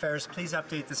Northern Affairs please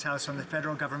update this House on the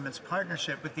federal government's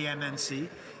partnership with the MNC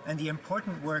and the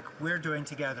important work we're doing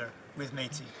together with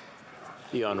Métis?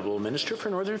 The Honourable Minister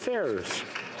for Northern Affairs.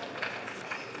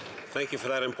 Thank you for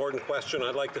that important question.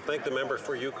 I'd like to thank the member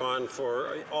for Yukon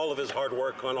for all of his hard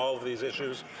work on all of these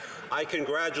issues. I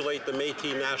congratulate the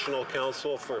Métis National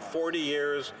Council for 40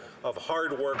 years of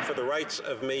hard work for the rights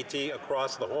of Métis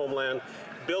across the homeland,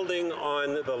 building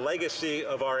on the legacy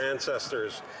of our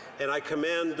ancestors. And I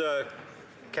commend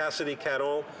Cassidy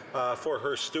Caron for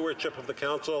her stewardship of the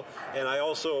Council, and I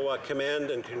also commend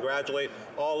and congratulate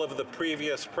all of the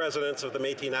previous presidents of the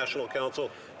Métis National Council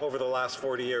over the last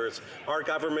 40 years. Our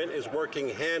government is working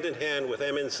hand in hand with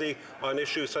MNC on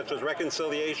issues such as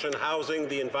reconciliation, housing,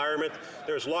 the environment.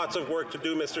 There's lots of work to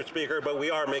do, Mr. Speaker, but we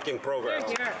are making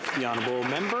progress. The Honourable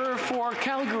Member for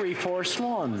Calgary, Forest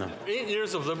Lawn. 8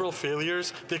 years of Liberal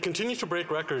failures, they continue to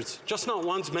break records, just not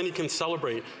ones many can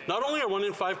celebrate. Not only are 1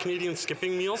 in 5 Canadians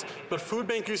skipping meals, but food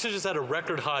bank usage is at a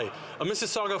record high. A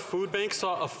Mississauga food bank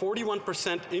saw a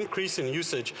 41% increase in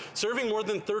usage, serving more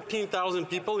than 13,000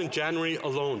 people in January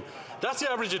alone. That's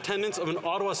the average attendance of an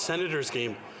Ottawa Senators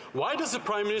game. Why does the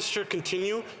Prime Minister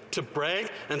continue to brag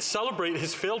and celebrate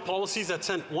his failed policies that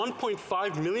sent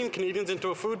 1.5 million Canadians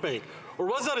into a food bank? Or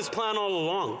was that his plan all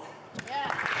along?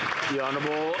 The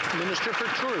Honourable Minister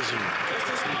for Tourism.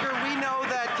 Mr. Speaker, we know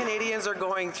that Canadians are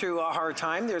going through a hard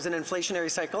time. There's an inflationary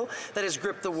cycle that has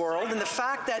gripped the world. And the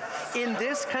fact that in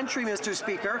this country, Mr.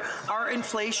 Speaker, our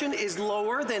inflation is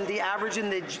lower than the average in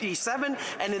the G7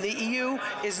 and in the EU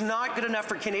is not good enough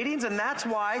for Canadians. And that's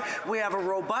why we have a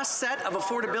robust set of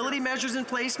affordability measures in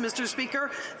place, Mr.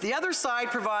 Speaker. The other side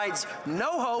provides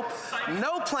no hope,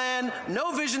 no plan,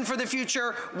 no vision for the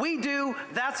future. We do.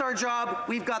 That's our job.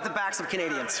 We've got the backs of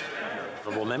Canadians.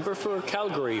 Honourable Member for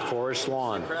Calgary, Forest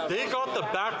Lawn. They got the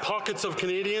back pockets of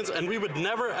Canadians, and we would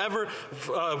never ever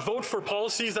vote for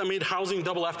policies that made housing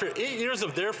double. After 8 years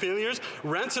of their failures,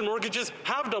 rents and mortgages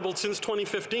have doubled since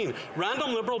 2015.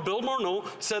 Random Liberal Bill Morneau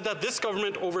said that this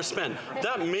government overspent.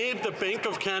 That made the Bank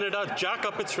of Canada jack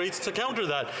up its rates to counter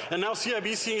that. And now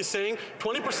CIBC is saying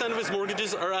 20% of its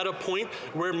mortgages are at a point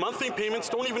where monthly payments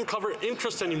don't even cover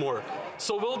interest anymore.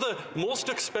 So will the most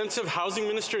expensive housing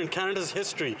minister in Canada's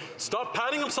history stop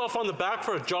patting himself on the back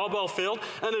for a job well failed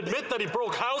and admit that he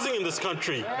broke housing in this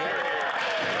country? The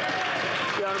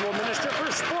Honourable Minister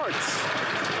for Sports.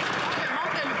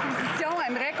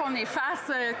 Aimerait qu'on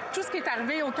efface tout ce qui est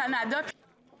arrivé au Canada.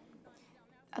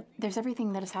 There's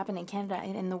everything that has happened in Canada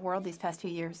and in the world these past few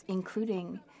years,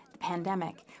 including the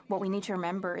pandemic. What we need to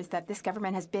remember is that this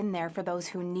government has been there for those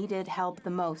who needed help the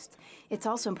most. It's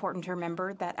also important to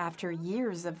remember that after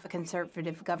years of a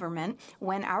Conservative government,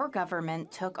 when our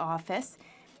government took office,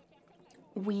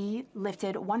 we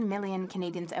lifted 1 million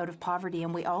Canadians out of poverty,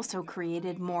 and we also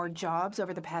created more jobs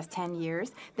over the past 10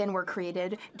 years than were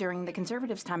created during the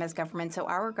Conservatives' time as government. So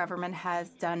our government has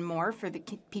done more for the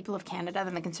people of Canada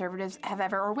than the Conservatives have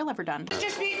ever or will ever done. Mr.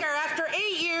 Speaker, after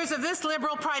 8 years of this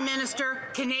Liberal Prime Minister,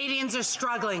 Canadians are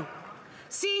struggling.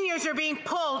 Seniors are being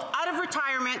pulled out of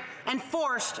retirement and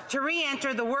forced to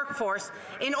re-enter the workforce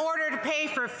in order to pay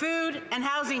for food and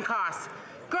housing costs.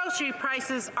 Grocery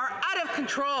prices are out of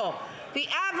control. The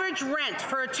average rent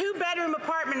for a 2-bedroom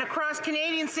apartment across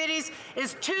Canadian cities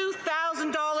is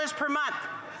 $2,000 per month,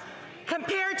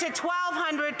 compared to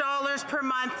 $1,200 per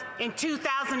month in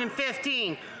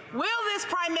 2015. Will this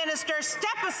Prime Minister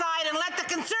step aside and let the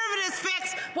Conservatives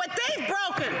fix what they've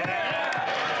broken?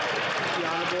 The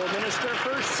Honourable Minister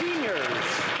for Seniors.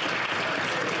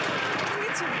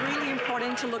 It's really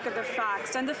important to look at the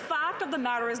facts. And the fact of the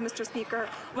matter is, Mr. Speaker,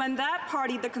 when that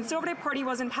party, the Conservative Party,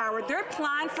 was in power, their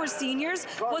plan for seniors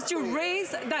was to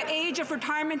raise the age of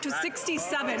retirement to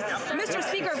 67. Mr.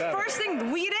 Speaker, first thing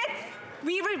we did,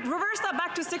 we reversed that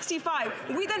back to 65.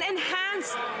 We then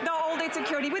enhanced the old age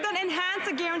security. We then enhanced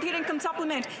the guaranteed income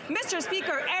supplement. Mr.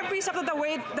 Speaker, every step of the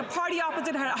way, the party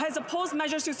opposite has opposed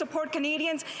measures to support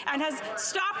Canadians and has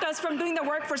stopped us from doing the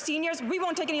work for seniors. We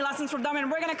won't take any lessons from them,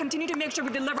 and we're going to continue to make sure we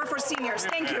deliver for seniors.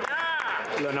 Thank you.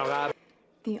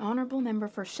 The Honourable Member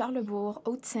for Charlesbourg,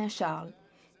 Haute-Saint-Charles.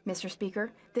 Mr.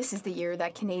 Speaker, this is the year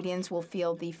that Canadians will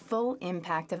feel the full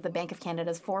impact of the Bank of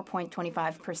Canada's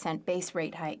 4.25% base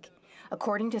rate hike.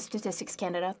 According to Statistics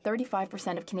Canada,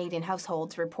 35% of Canadian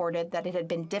households reported that it had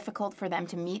been difficult for them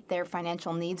to meet their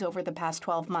financial needs over the past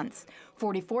 12 months.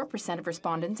 44% of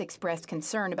respondents expressed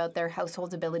concern about their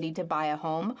household's ability to buy a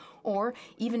home or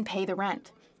even pay the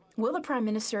rent. Will the Prime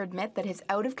Minister admit that his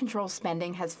out-of-control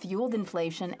spending has fueled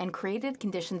inflation and created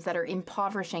conditions that are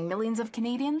impoverishing millions of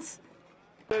Canadians?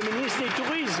 The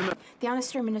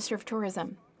Honourable Minister of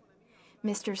Tourism.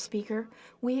 Mr. Speaker,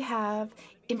 we have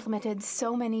implemented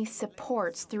so many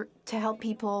supports to help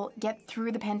people get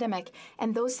through the pandemic,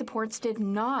 and those supports did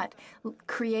not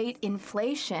create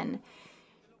inflation.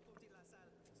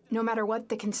 No matter what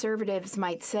the Conservatives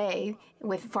might say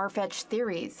with far-fetched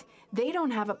theories, they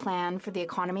don't have a plan for the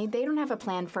economy. They don't have a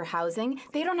plan for housing.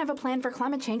 They don't have a plan for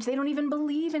climate change. They don't even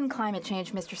believe in climate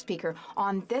change, Mr. Speaker.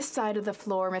 On this side of the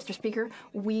floor, Mr. Speaker,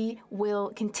 we will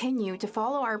continue to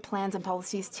follow our plans and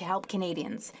policies to help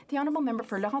Canadians. The Honourable Member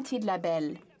for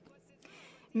Laurentides-Labelle.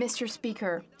 Mr.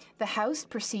 Speaker, the House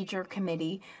Procedure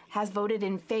Committee has voted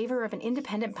in favor of an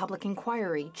independent public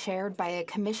inquiry chaired by a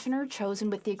commissioner chosen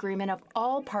with the agreement of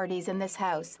all parties in this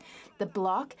House. The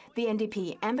Bloc, the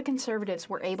NDP, and the Conservatives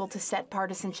were able to set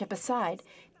partisanship aside.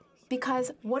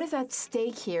 Because what is at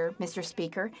stake here, Mr.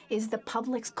 Speaker, is the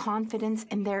public's confidence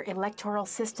in their electoral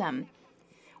system.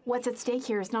 What's at stake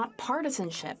here is not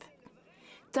partisanship.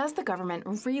 Does the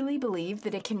government really believe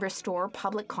that it can restore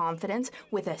public confidence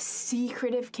with a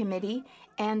secretive committee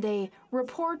and a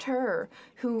reporter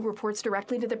who reports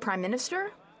directly to the Prime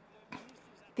Minister?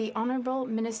 The Honourable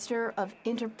Minister of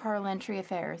Interparliamentary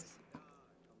Affairs.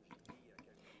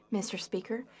 Mr.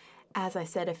 Speaker, as I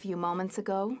said a few moments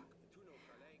ago,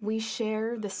 we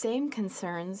share the same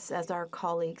concerns as our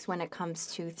colleagues when it comes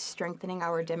to strengthening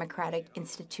our democratic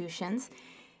institutions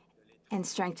and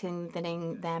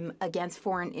strengthening them against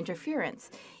foreign interference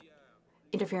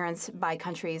by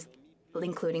countries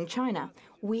including China.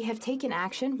 We have taken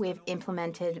action, we have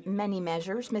implemented many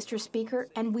measures, Mr. Speaker,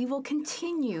 and we will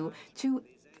continue to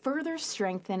further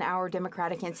strengthen our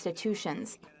democratic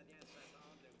institutions.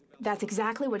 That's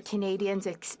exactly what Canadians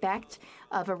expect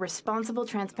of a responsible,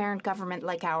 transparent government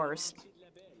like ours.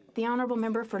 The Honourable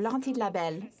Member for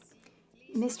Laurentides-Labelle.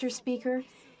 Mr. Speaker,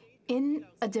 in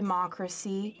a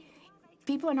democracy,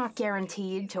 people are not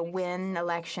guaranteed to win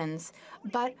elections,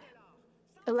 but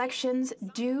elections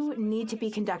do need to be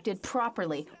conducted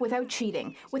properly, without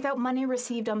cheating, without money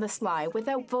received on the sly,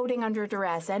 without voting under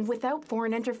duress, and without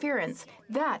foreign interference.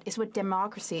 That is what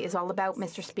democracy is all about,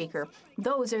 Mr. Speaker.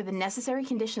 Those are the necessary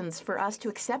conditions for us to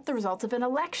accept the results of an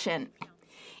election.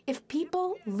 If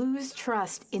people lose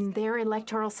trust in their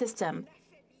electoral system,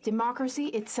 democracy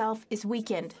itself is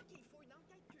weakened.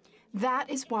 That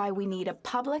is why we need a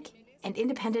public and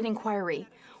independent inquiry.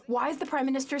 Why is the Prime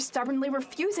Minister stubbornly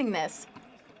refusing this?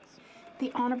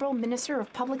 The Honourable Minister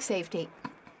of Public Safety.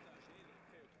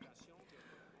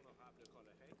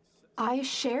 I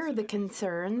share the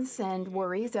concerns and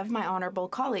worries of my honourable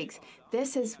colleagues.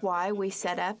 This is why we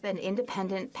set up an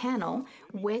independent panel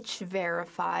which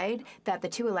verified that the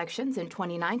two elections in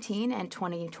 2019 and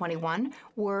 2021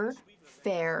 were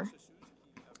fair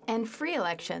and free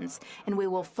elections. And we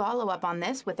will follow up on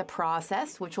this with a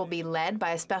process which will be led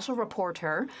by a special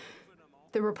reporter.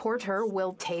 The reporter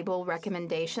will table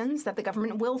recommendations that the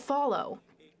government will follow.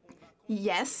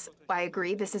 Yes, I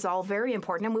agree. This is all very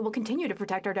important, and we will continue to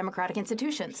protect our democratic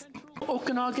institutions.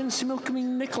 Okanagan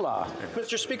Similkaming Nicola.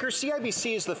 Mr. Speaker,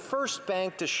 CIBC is the first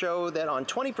bank to show that on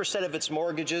 20% of its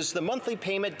mortgages, the monthly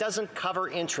payment doesn't cover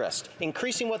interest,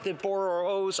 increasing what the borrower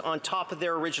owes on top of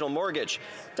their original mortgage.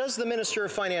 Does the Minister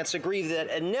of Finance agree that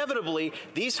inevitably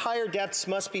these higher debts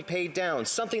must be paid down,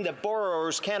 something that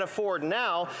borrowers can't afford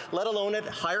now, let alone at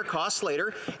higher costs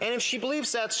later? And if she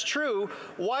believes that's true,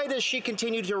 why does she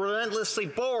continue to relentlessly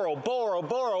borrow,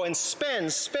 and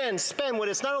spend when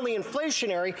it's not only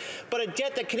inflationary, but a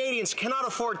debt that Canadians cannot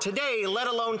afford today, let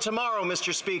alone tomorrow,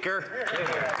 Mr. Speaker?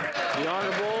 The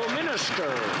Honourable Minister.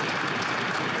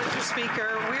 Mr.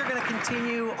 Speaker, we're going to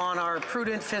continue on our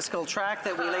prudent fiscal track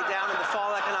that we laid down in the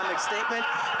fall economic statement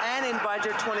and in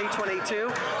Budget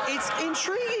 2022. It's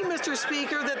intriguing, Mr.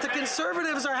 Speaker, that the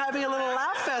Conservatives are having a little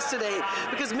laugh fest today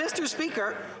because, Mr.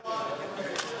 Speaker,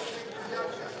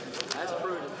 that's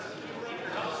prudent.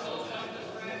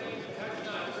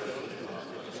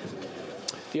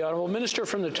 The Honourable Minister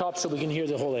from the top so we can hear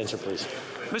the whole answer, please.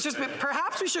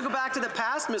 Perhaps we should go back to the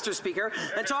past, Mr. Speaker,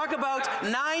 and talk about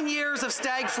 9 years of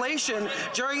stagflation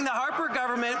during the Harper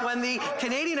government when the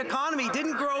Canadian economy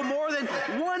didn't grow more than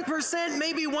 1%,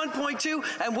 maybe 1.2%,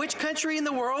 and which country in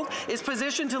the world is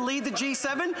positioned to lead the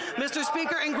G7, Mr.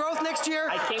 Speaker, in growth next year?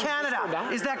 Canada.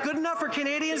 Is that good enough for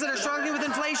Canadians that are struggling with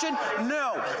inflation?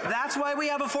 No. That's why we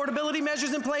have affordability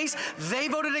measures in place. They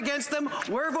voted against them.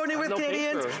 We're voting with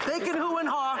Canadians. They can hoo and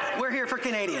haw. We're here for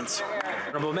Canadians.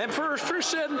 Honourable member for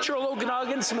Central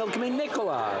Okanagan, Similkameen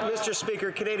Nicola. Mr.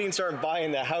 Speaker, Canadians aren't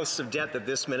buying the house of debt that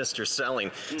this minister's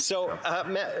selling. So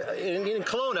in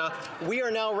Kelowna, we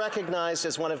are now recognized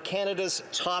as one of Canada's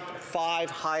top 5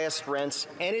 highest rents,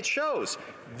 and it shows.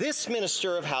 This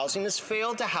Minister of Housing has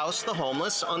failed to house the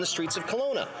homeless on the streets of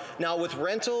Kelowna. Now, with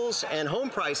rentals and home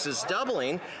prices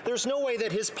doubling, there's no way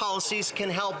that his policies can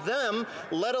help them,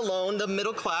 let alone the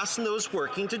middle class and those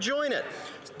working to join it.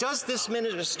 Does this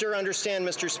minister understand,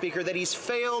 Mr. Speaker, that he's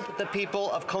failed the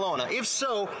people of Kelowna? If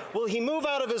so, will he move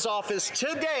out of his office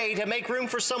today to make room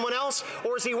for someone else,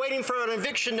 or is he waiting for an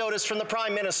eviction notice from the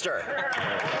Prime Minister?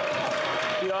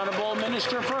 The Honourable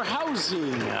Minister for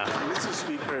Housing. Mr.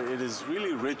 Speaker, it is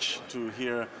really rich to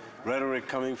hear rhetoric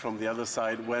coming from the other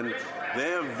side when they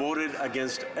have voted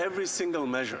against every single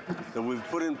measure that we've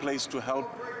put in place to help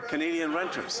Canadian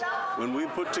renters. When we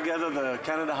put together the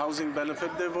Canada Housing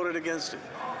Benefit, they voted against it.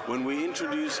 When we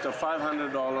introduced a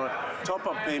 $500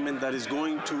 top-up payment that is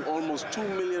going to almost 2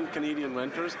 million Canadian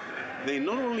renters, they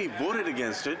not only voted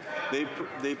against it,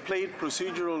 they played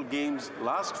procedural games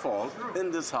last fall in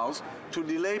this House to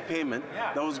delay payment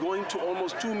that was going to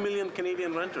almost 2 million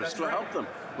Canadian renters to help them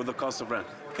with the cost of rent.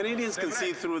 Canadians can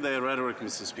see through their rhetoric,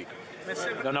 Mr. Speaker.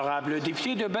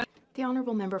 The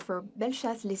Honourable Member for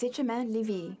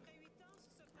Bellechasse-les-Etchemins-Lévis.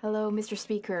 Hello, Mr.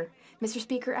 Speaker. Mr.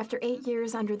 Speaker, after 8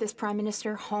 years under this Prime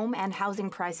Minister, home and housing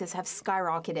prices have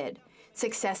skyrocketed.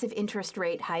 Successive interest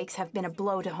rate hikes have been a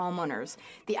blow to homeowners.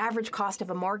 The average cost of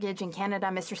a mortgage in Canada,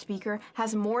 Mr. Speaker,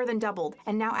 has more than doubled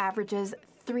and now averages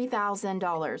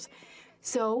 $3,000.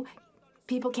 So,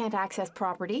 people can't access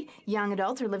property, young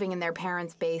adults are living in their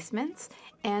parents' basements,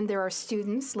 and there are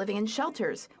students living in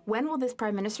shelters. When will this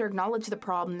Prime Minister acknowledge the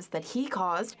problems that he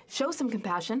caused, show some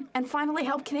compassion, and finally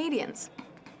help Canadians?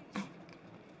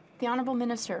 The Honourable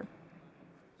Minister.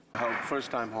 Help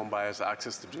first-time home buyers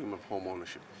access the dream of home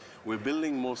ownership. We're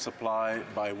building more supply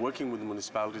by working with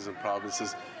municipalities and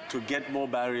provinces to get more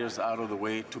barriers out of the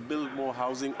way, to build more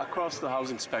housing across the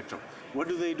housing spectrum. What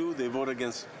do? They vote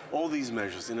against all these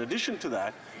measures. In addition to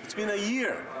that, it's been a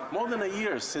year, more than a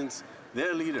year, since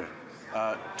their leader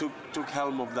took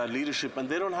helm of that leadership, and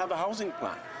they don't have a housing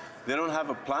plan. They don't have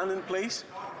a plan in place.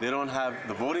 They don't have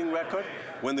the voting record.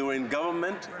 When they were in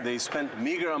government, they spent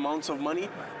meager amounts of money,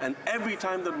 and every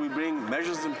time that we bring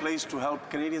measures in place to help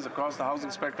Canadians across the housing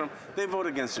spectrum, they vote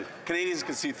against it. Canadians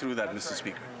can see through that, Mr.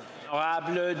 Speaker.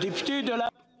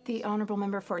 The Honourable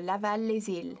Member for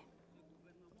Laval-les-Îles.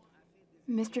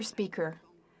 Mr. Speaker,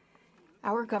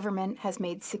 our government has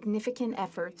made significant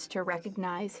efforts to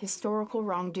recognize historical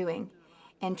wrongdoing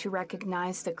and to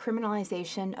recognize the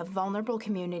criminalization of vulnerable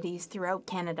communities throughout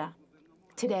Canada.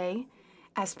 Today,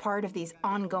 as part of these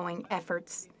ongoing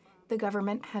efforts, the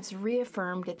government has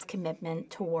reaffirmed its commitment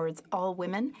towards all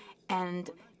women and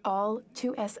all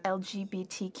 2S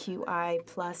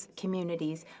LGBTQI+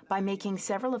 communities by making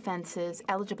several offences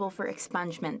eligible for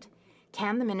expungement.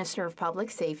 Can the Minister of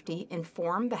Public Safety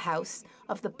inform the House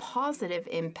of the positive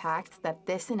impact that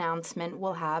this announcement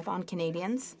will have on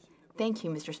Canadians? Thank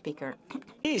you, Mr. Speaker.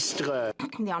 The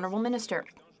Honourable Minister.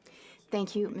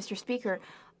 Thank you, Mr. Speaker.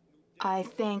 I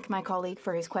thank my colleague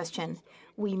for his question.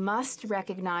 We must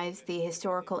recognize the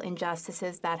historical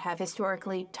injustices that have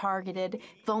historically targeted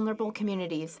vulnerable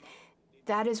communities.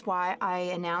 That is why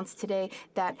I announced today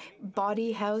that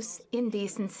bawdy house,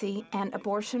 indecency, and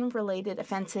abortion-related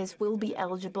offences will be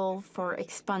eligible for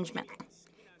expungement.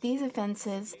 These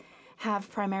offences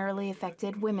have primarily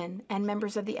affected women and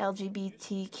members of the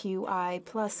LGBTQI+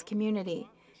 community.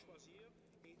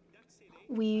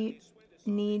 We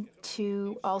need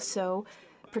to also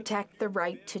protect the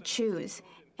right to choose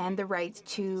and the right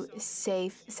to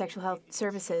safe sexual health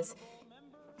services.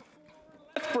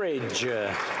 Bridge.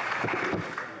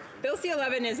 Bill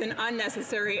C-11 is an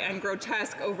unnecessary and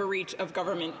grotesque overreach of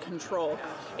government control.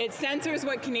 It censors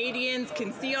what Canadians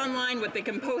can see online, what they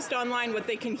can post online, what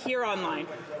they can hear online.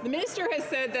 The minister has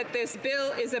said that this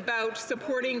bill is about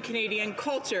supporting Canadian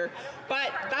culture,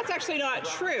 But that's actually not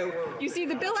true. You see,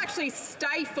 the bill actually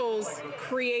stifles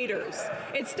creators.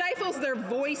 It stifles their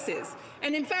voices.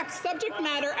 And in fact, subject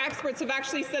matter experts have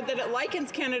actually said that it likens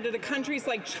Canada to countries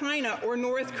like China or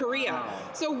North Korea.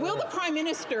 So will the Prime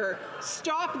Minister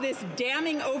stop this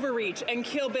damning overreach and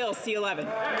kill Bill C-11?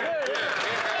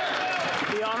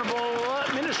 The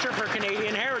Honourable Minister for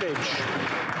Canadian Heritage.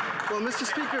 Well, Mr.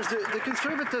 Speaker, the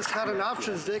Conservatives had an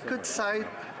option. They could side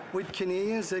with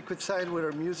Canadians, they could side with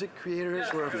our music creators,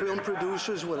 with our film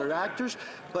producers, with our actors,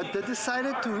 but they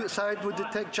decided to side with the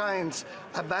tech giants,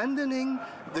 abandoning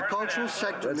the cultural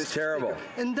sector. That's terrible.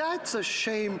 And that's a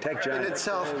shame in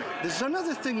itself. There's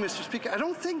another thing, Mr. Speaker. I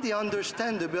don't think they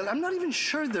understand the bill. I'm not even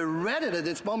sure they read it at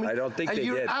this moment. I don't think they did. A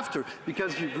year did. after,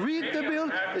 because you read the bill,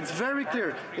 it's very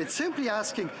clear. It's simply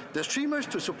asking the streamers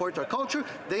to support our culture.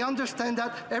 They understand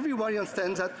that. Everybody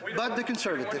understands that, but the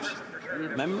Conservatives.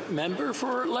 Member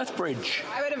for Lethbridge.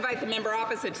 I would invite the member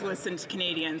opposite to listen to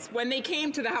Canadians. When they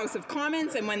came to the House of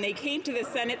Commons and when they came to the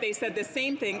Senate, they said the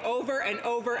same thing over and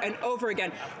over and over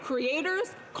again.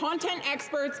 Creators, content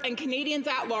experts, and Canadians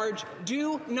at large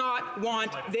do not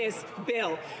want this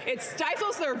bill. It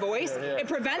stifles their voice, it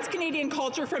prevents Canadian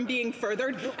culture from being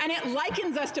furthered, and it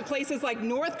likens us to places like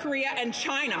North Korea and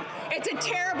China. It's a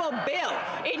terrible bill.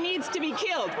 It needs to be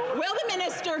killed. Will the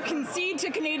minister concede to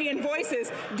Canadian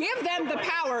voices, give them the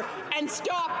power, and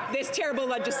stop this terrible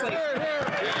legislation?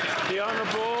 The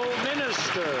Honourable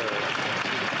Minister.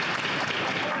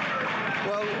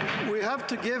 Well, we have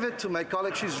to give it to my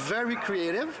colleague. She's very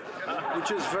creative,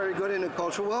 which is very good in the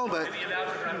cultural world. But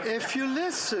if you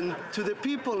listen to the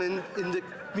people in the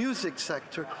music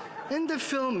sector, in the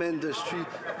film industry,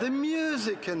 the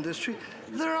music industry,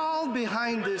 they're all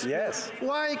behind this. Yes.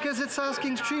 Why? Because it's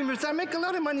asking streamers. They make a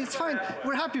lot of money. It's fine.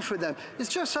 We're happy for them. It's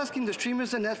just asking the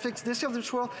streamers and Netflix, this of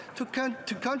this world, to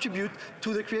contribute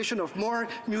to the creation of more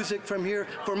music from here,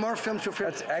 for more films,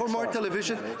 for more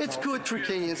television. It's good for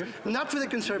Kenyans, not for the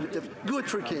Conservatives. Good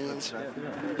for Kenyans.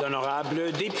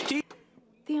 L'honorable député.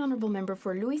 The Honourable Member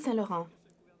for Louis Saint Laurent.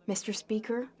 Mr.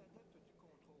 Speaker,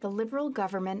 the Liberal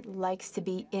government likes to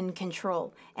be in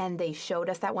control, and they showed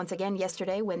us that once again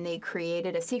yesterday when they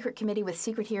created a secret committee with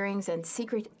secret hearings and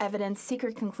secret evidence,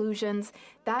 secret conclusions.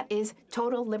 That is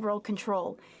total Liberal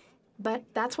control. But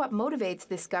that's what motivates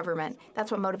this government.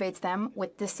 That's what motivates them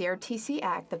with the CRTC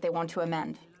Act that they want to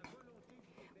amend.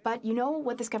 But you know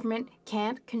what this government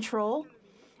can't control?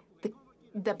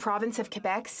 The province of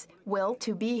Quebec's will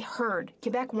to be heard.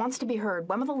 Quebec wants to be heard.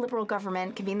 When will the Liberal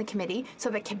government convene the committee so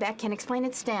that Quebec can explain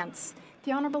its stance?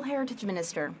 The Honourable Heritage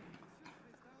Minister.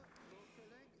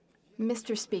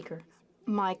 Mr. Speaker,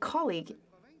 my colleague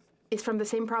is from the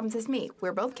same province as me.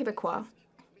 We're both Quebecois.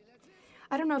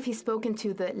 I don't know if he's spoken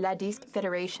to the La Disque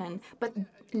Federation, but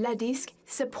La Disque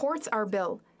supports our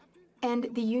bill, and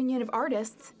the Union of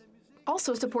Artists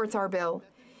also supports our bill.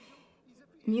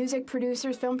 Music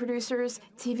producers, film producers,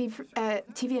 TV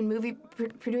and movie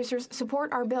producers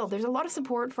support our bill. There's a lot of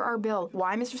support for our bill.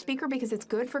 Why, Mr. Speaker? Because it's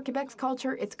good for Quebec's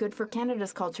culture. It's good for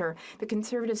Canada's culture. The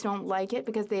Conservatives don't like it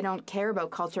because they don't care about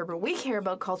culture, but we care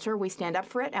about culture. We stand up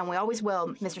for it, and we always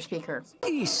will, Mr. Speaker.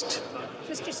 East.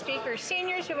 Mr. Speaker,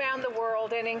 seniors around the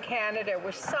world and in Canada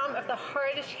were some of the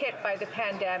hardest hit by the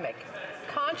pandemic.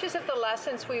 Conscious of the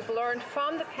lessons we've learned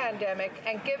from the pandemic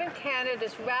and given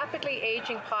Canada's rapidly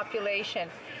aging population,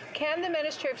 can the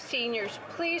Minister of Seniors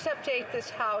please update this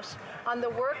House on the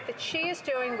work that she is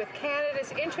doing with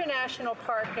Canada's international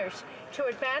partners to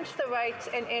advance the rights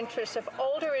and interests of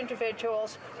older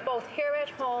individuals, both here at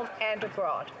home and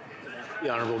abroad? The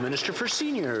Honourable Minister for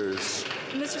Seniors.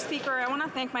 Mr. Speaker, I want to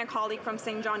thank my colleague from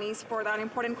St. John East for that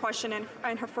important question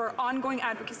and for ongoing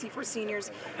advocacy for seniors.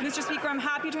 Mr. Speaker, I'm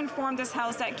happy to inform this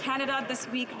House that Canada this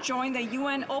week joined the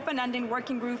UN Open-Ended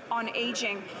Working Group on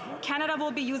Aging. Canada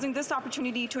will be using this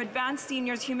opportunity to advance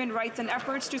seniors' human rights and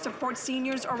efforts to support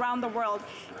seniors around the world.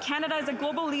 Canada is a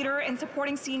global leader in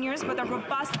supporting seniors with a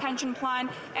robust pension plan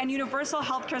and universal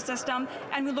healthcare system,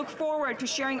 and we look forward to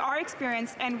sharing our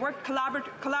experience and work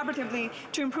collaboratively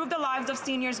to improve the lives of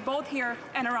seniors both here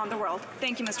and around the world.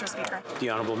 Thank you, Mr. Speaker. The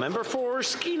Honourable Member for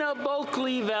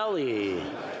Skeena-Bulkley Valley.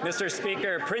 Mr.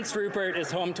 Speaker, Prince Rupert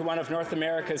is home to one of North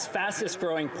America's fastest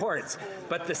growing ports,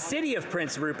 but the city of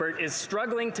Prince Rupert is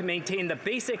struggling to maintain the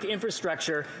basic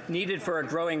infrastructure needed for a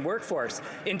growing workforce.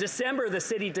 In December, the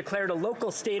city declared a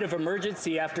local state of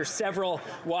emergency after several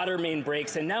water main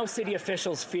breaks, and now city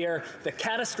officials fear the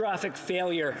catastrophic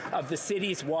failure of the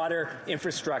city's water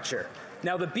infrastructure.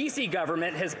 Now, the BC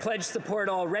government has pledged support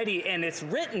already, and it's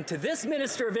written to this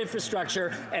Minister of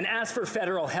Infrastructure and asked for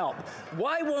federal help.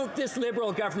 Why won't this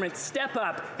Liberal government step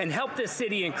up and help this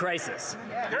city in crisis?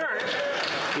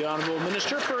 The Honourable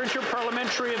Minister for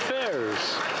Interparliamentary Affairs.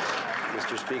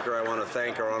 Mr. Speaker, I want to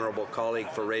thank our honourable colleague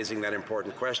for raising that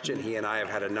important question. He and I have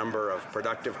had a number of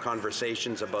productive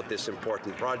conversations about this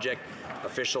important project.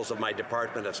 Officials of my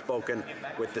department have spoken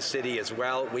with the city as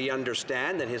well. We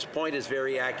understand that his point is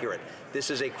very accurate. This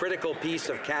is a critical piece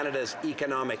of Canada's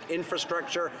economic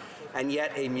infrastructure, and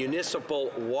yet a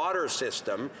municipal water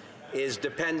system is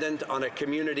dependent on a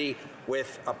community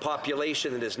with a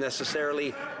population that is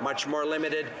necessarily much more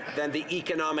limited than the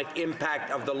economic impact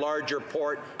of the larger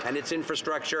port and its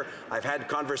infrastructure. I've had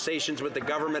conversations with the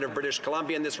government of British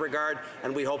Columbia in this regard,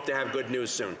 and we hope to have good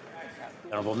news soon.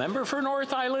 Honourable Member for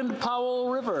North Island Powell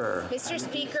River. Mr.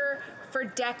 Speaker, for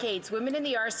decades, women in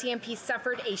the RCMP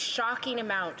suffered a shocking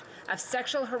amount of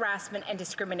sexual harassment and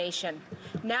discrimination.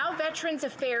 Now Veterans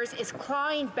Affairs is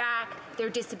clawing back their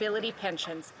disability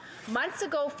pensions. Months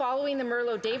ago, following the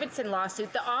Merlo-Davidson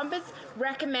lawsuit, the Ombuds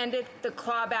recommended the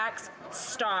clawbacks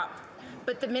stop.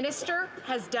 But the minister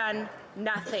has done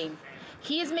nothing.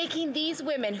 He is making these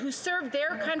women who served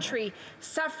their country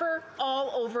suffer all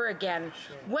over again.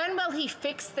 When will he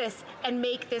fix this and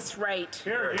make this right?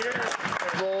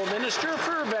 Honourable Minister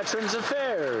for Veterans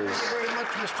Affairs. Thank you very much,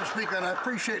 Mr. Speaker, and I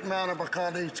appreciate my honourable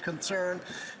colleague's concern,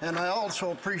 and I also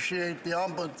appreciate the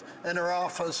Ombuds and her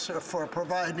office for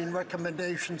providing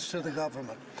recommendations to the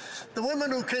government. The women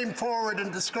who came forward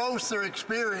and disclosed their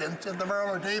experience in the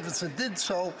Merlo-Davidson did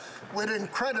so with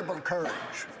incredible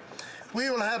courage. We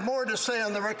will have more to say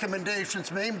on the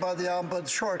recommendations made by the Ombuds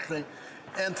shortly,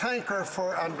 and thank her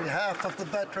on behalf of the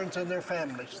veterans and their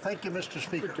families. Thank you, Mr.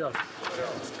 Speaker. Good job.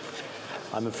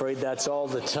 I'm afraid that's all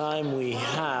the time we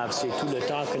have. C'est tout le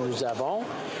temps que nous avons.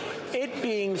 It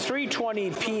being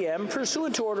 3:20 p.m.,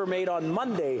 pursuant to order made on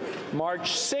Monday,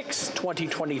 March 6,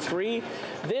 2023,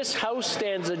 this House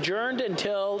stands adjourned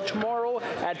until tomorrow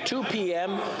at 2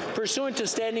 p.m., pursuant to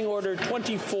Standing Order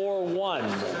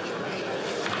 24-1.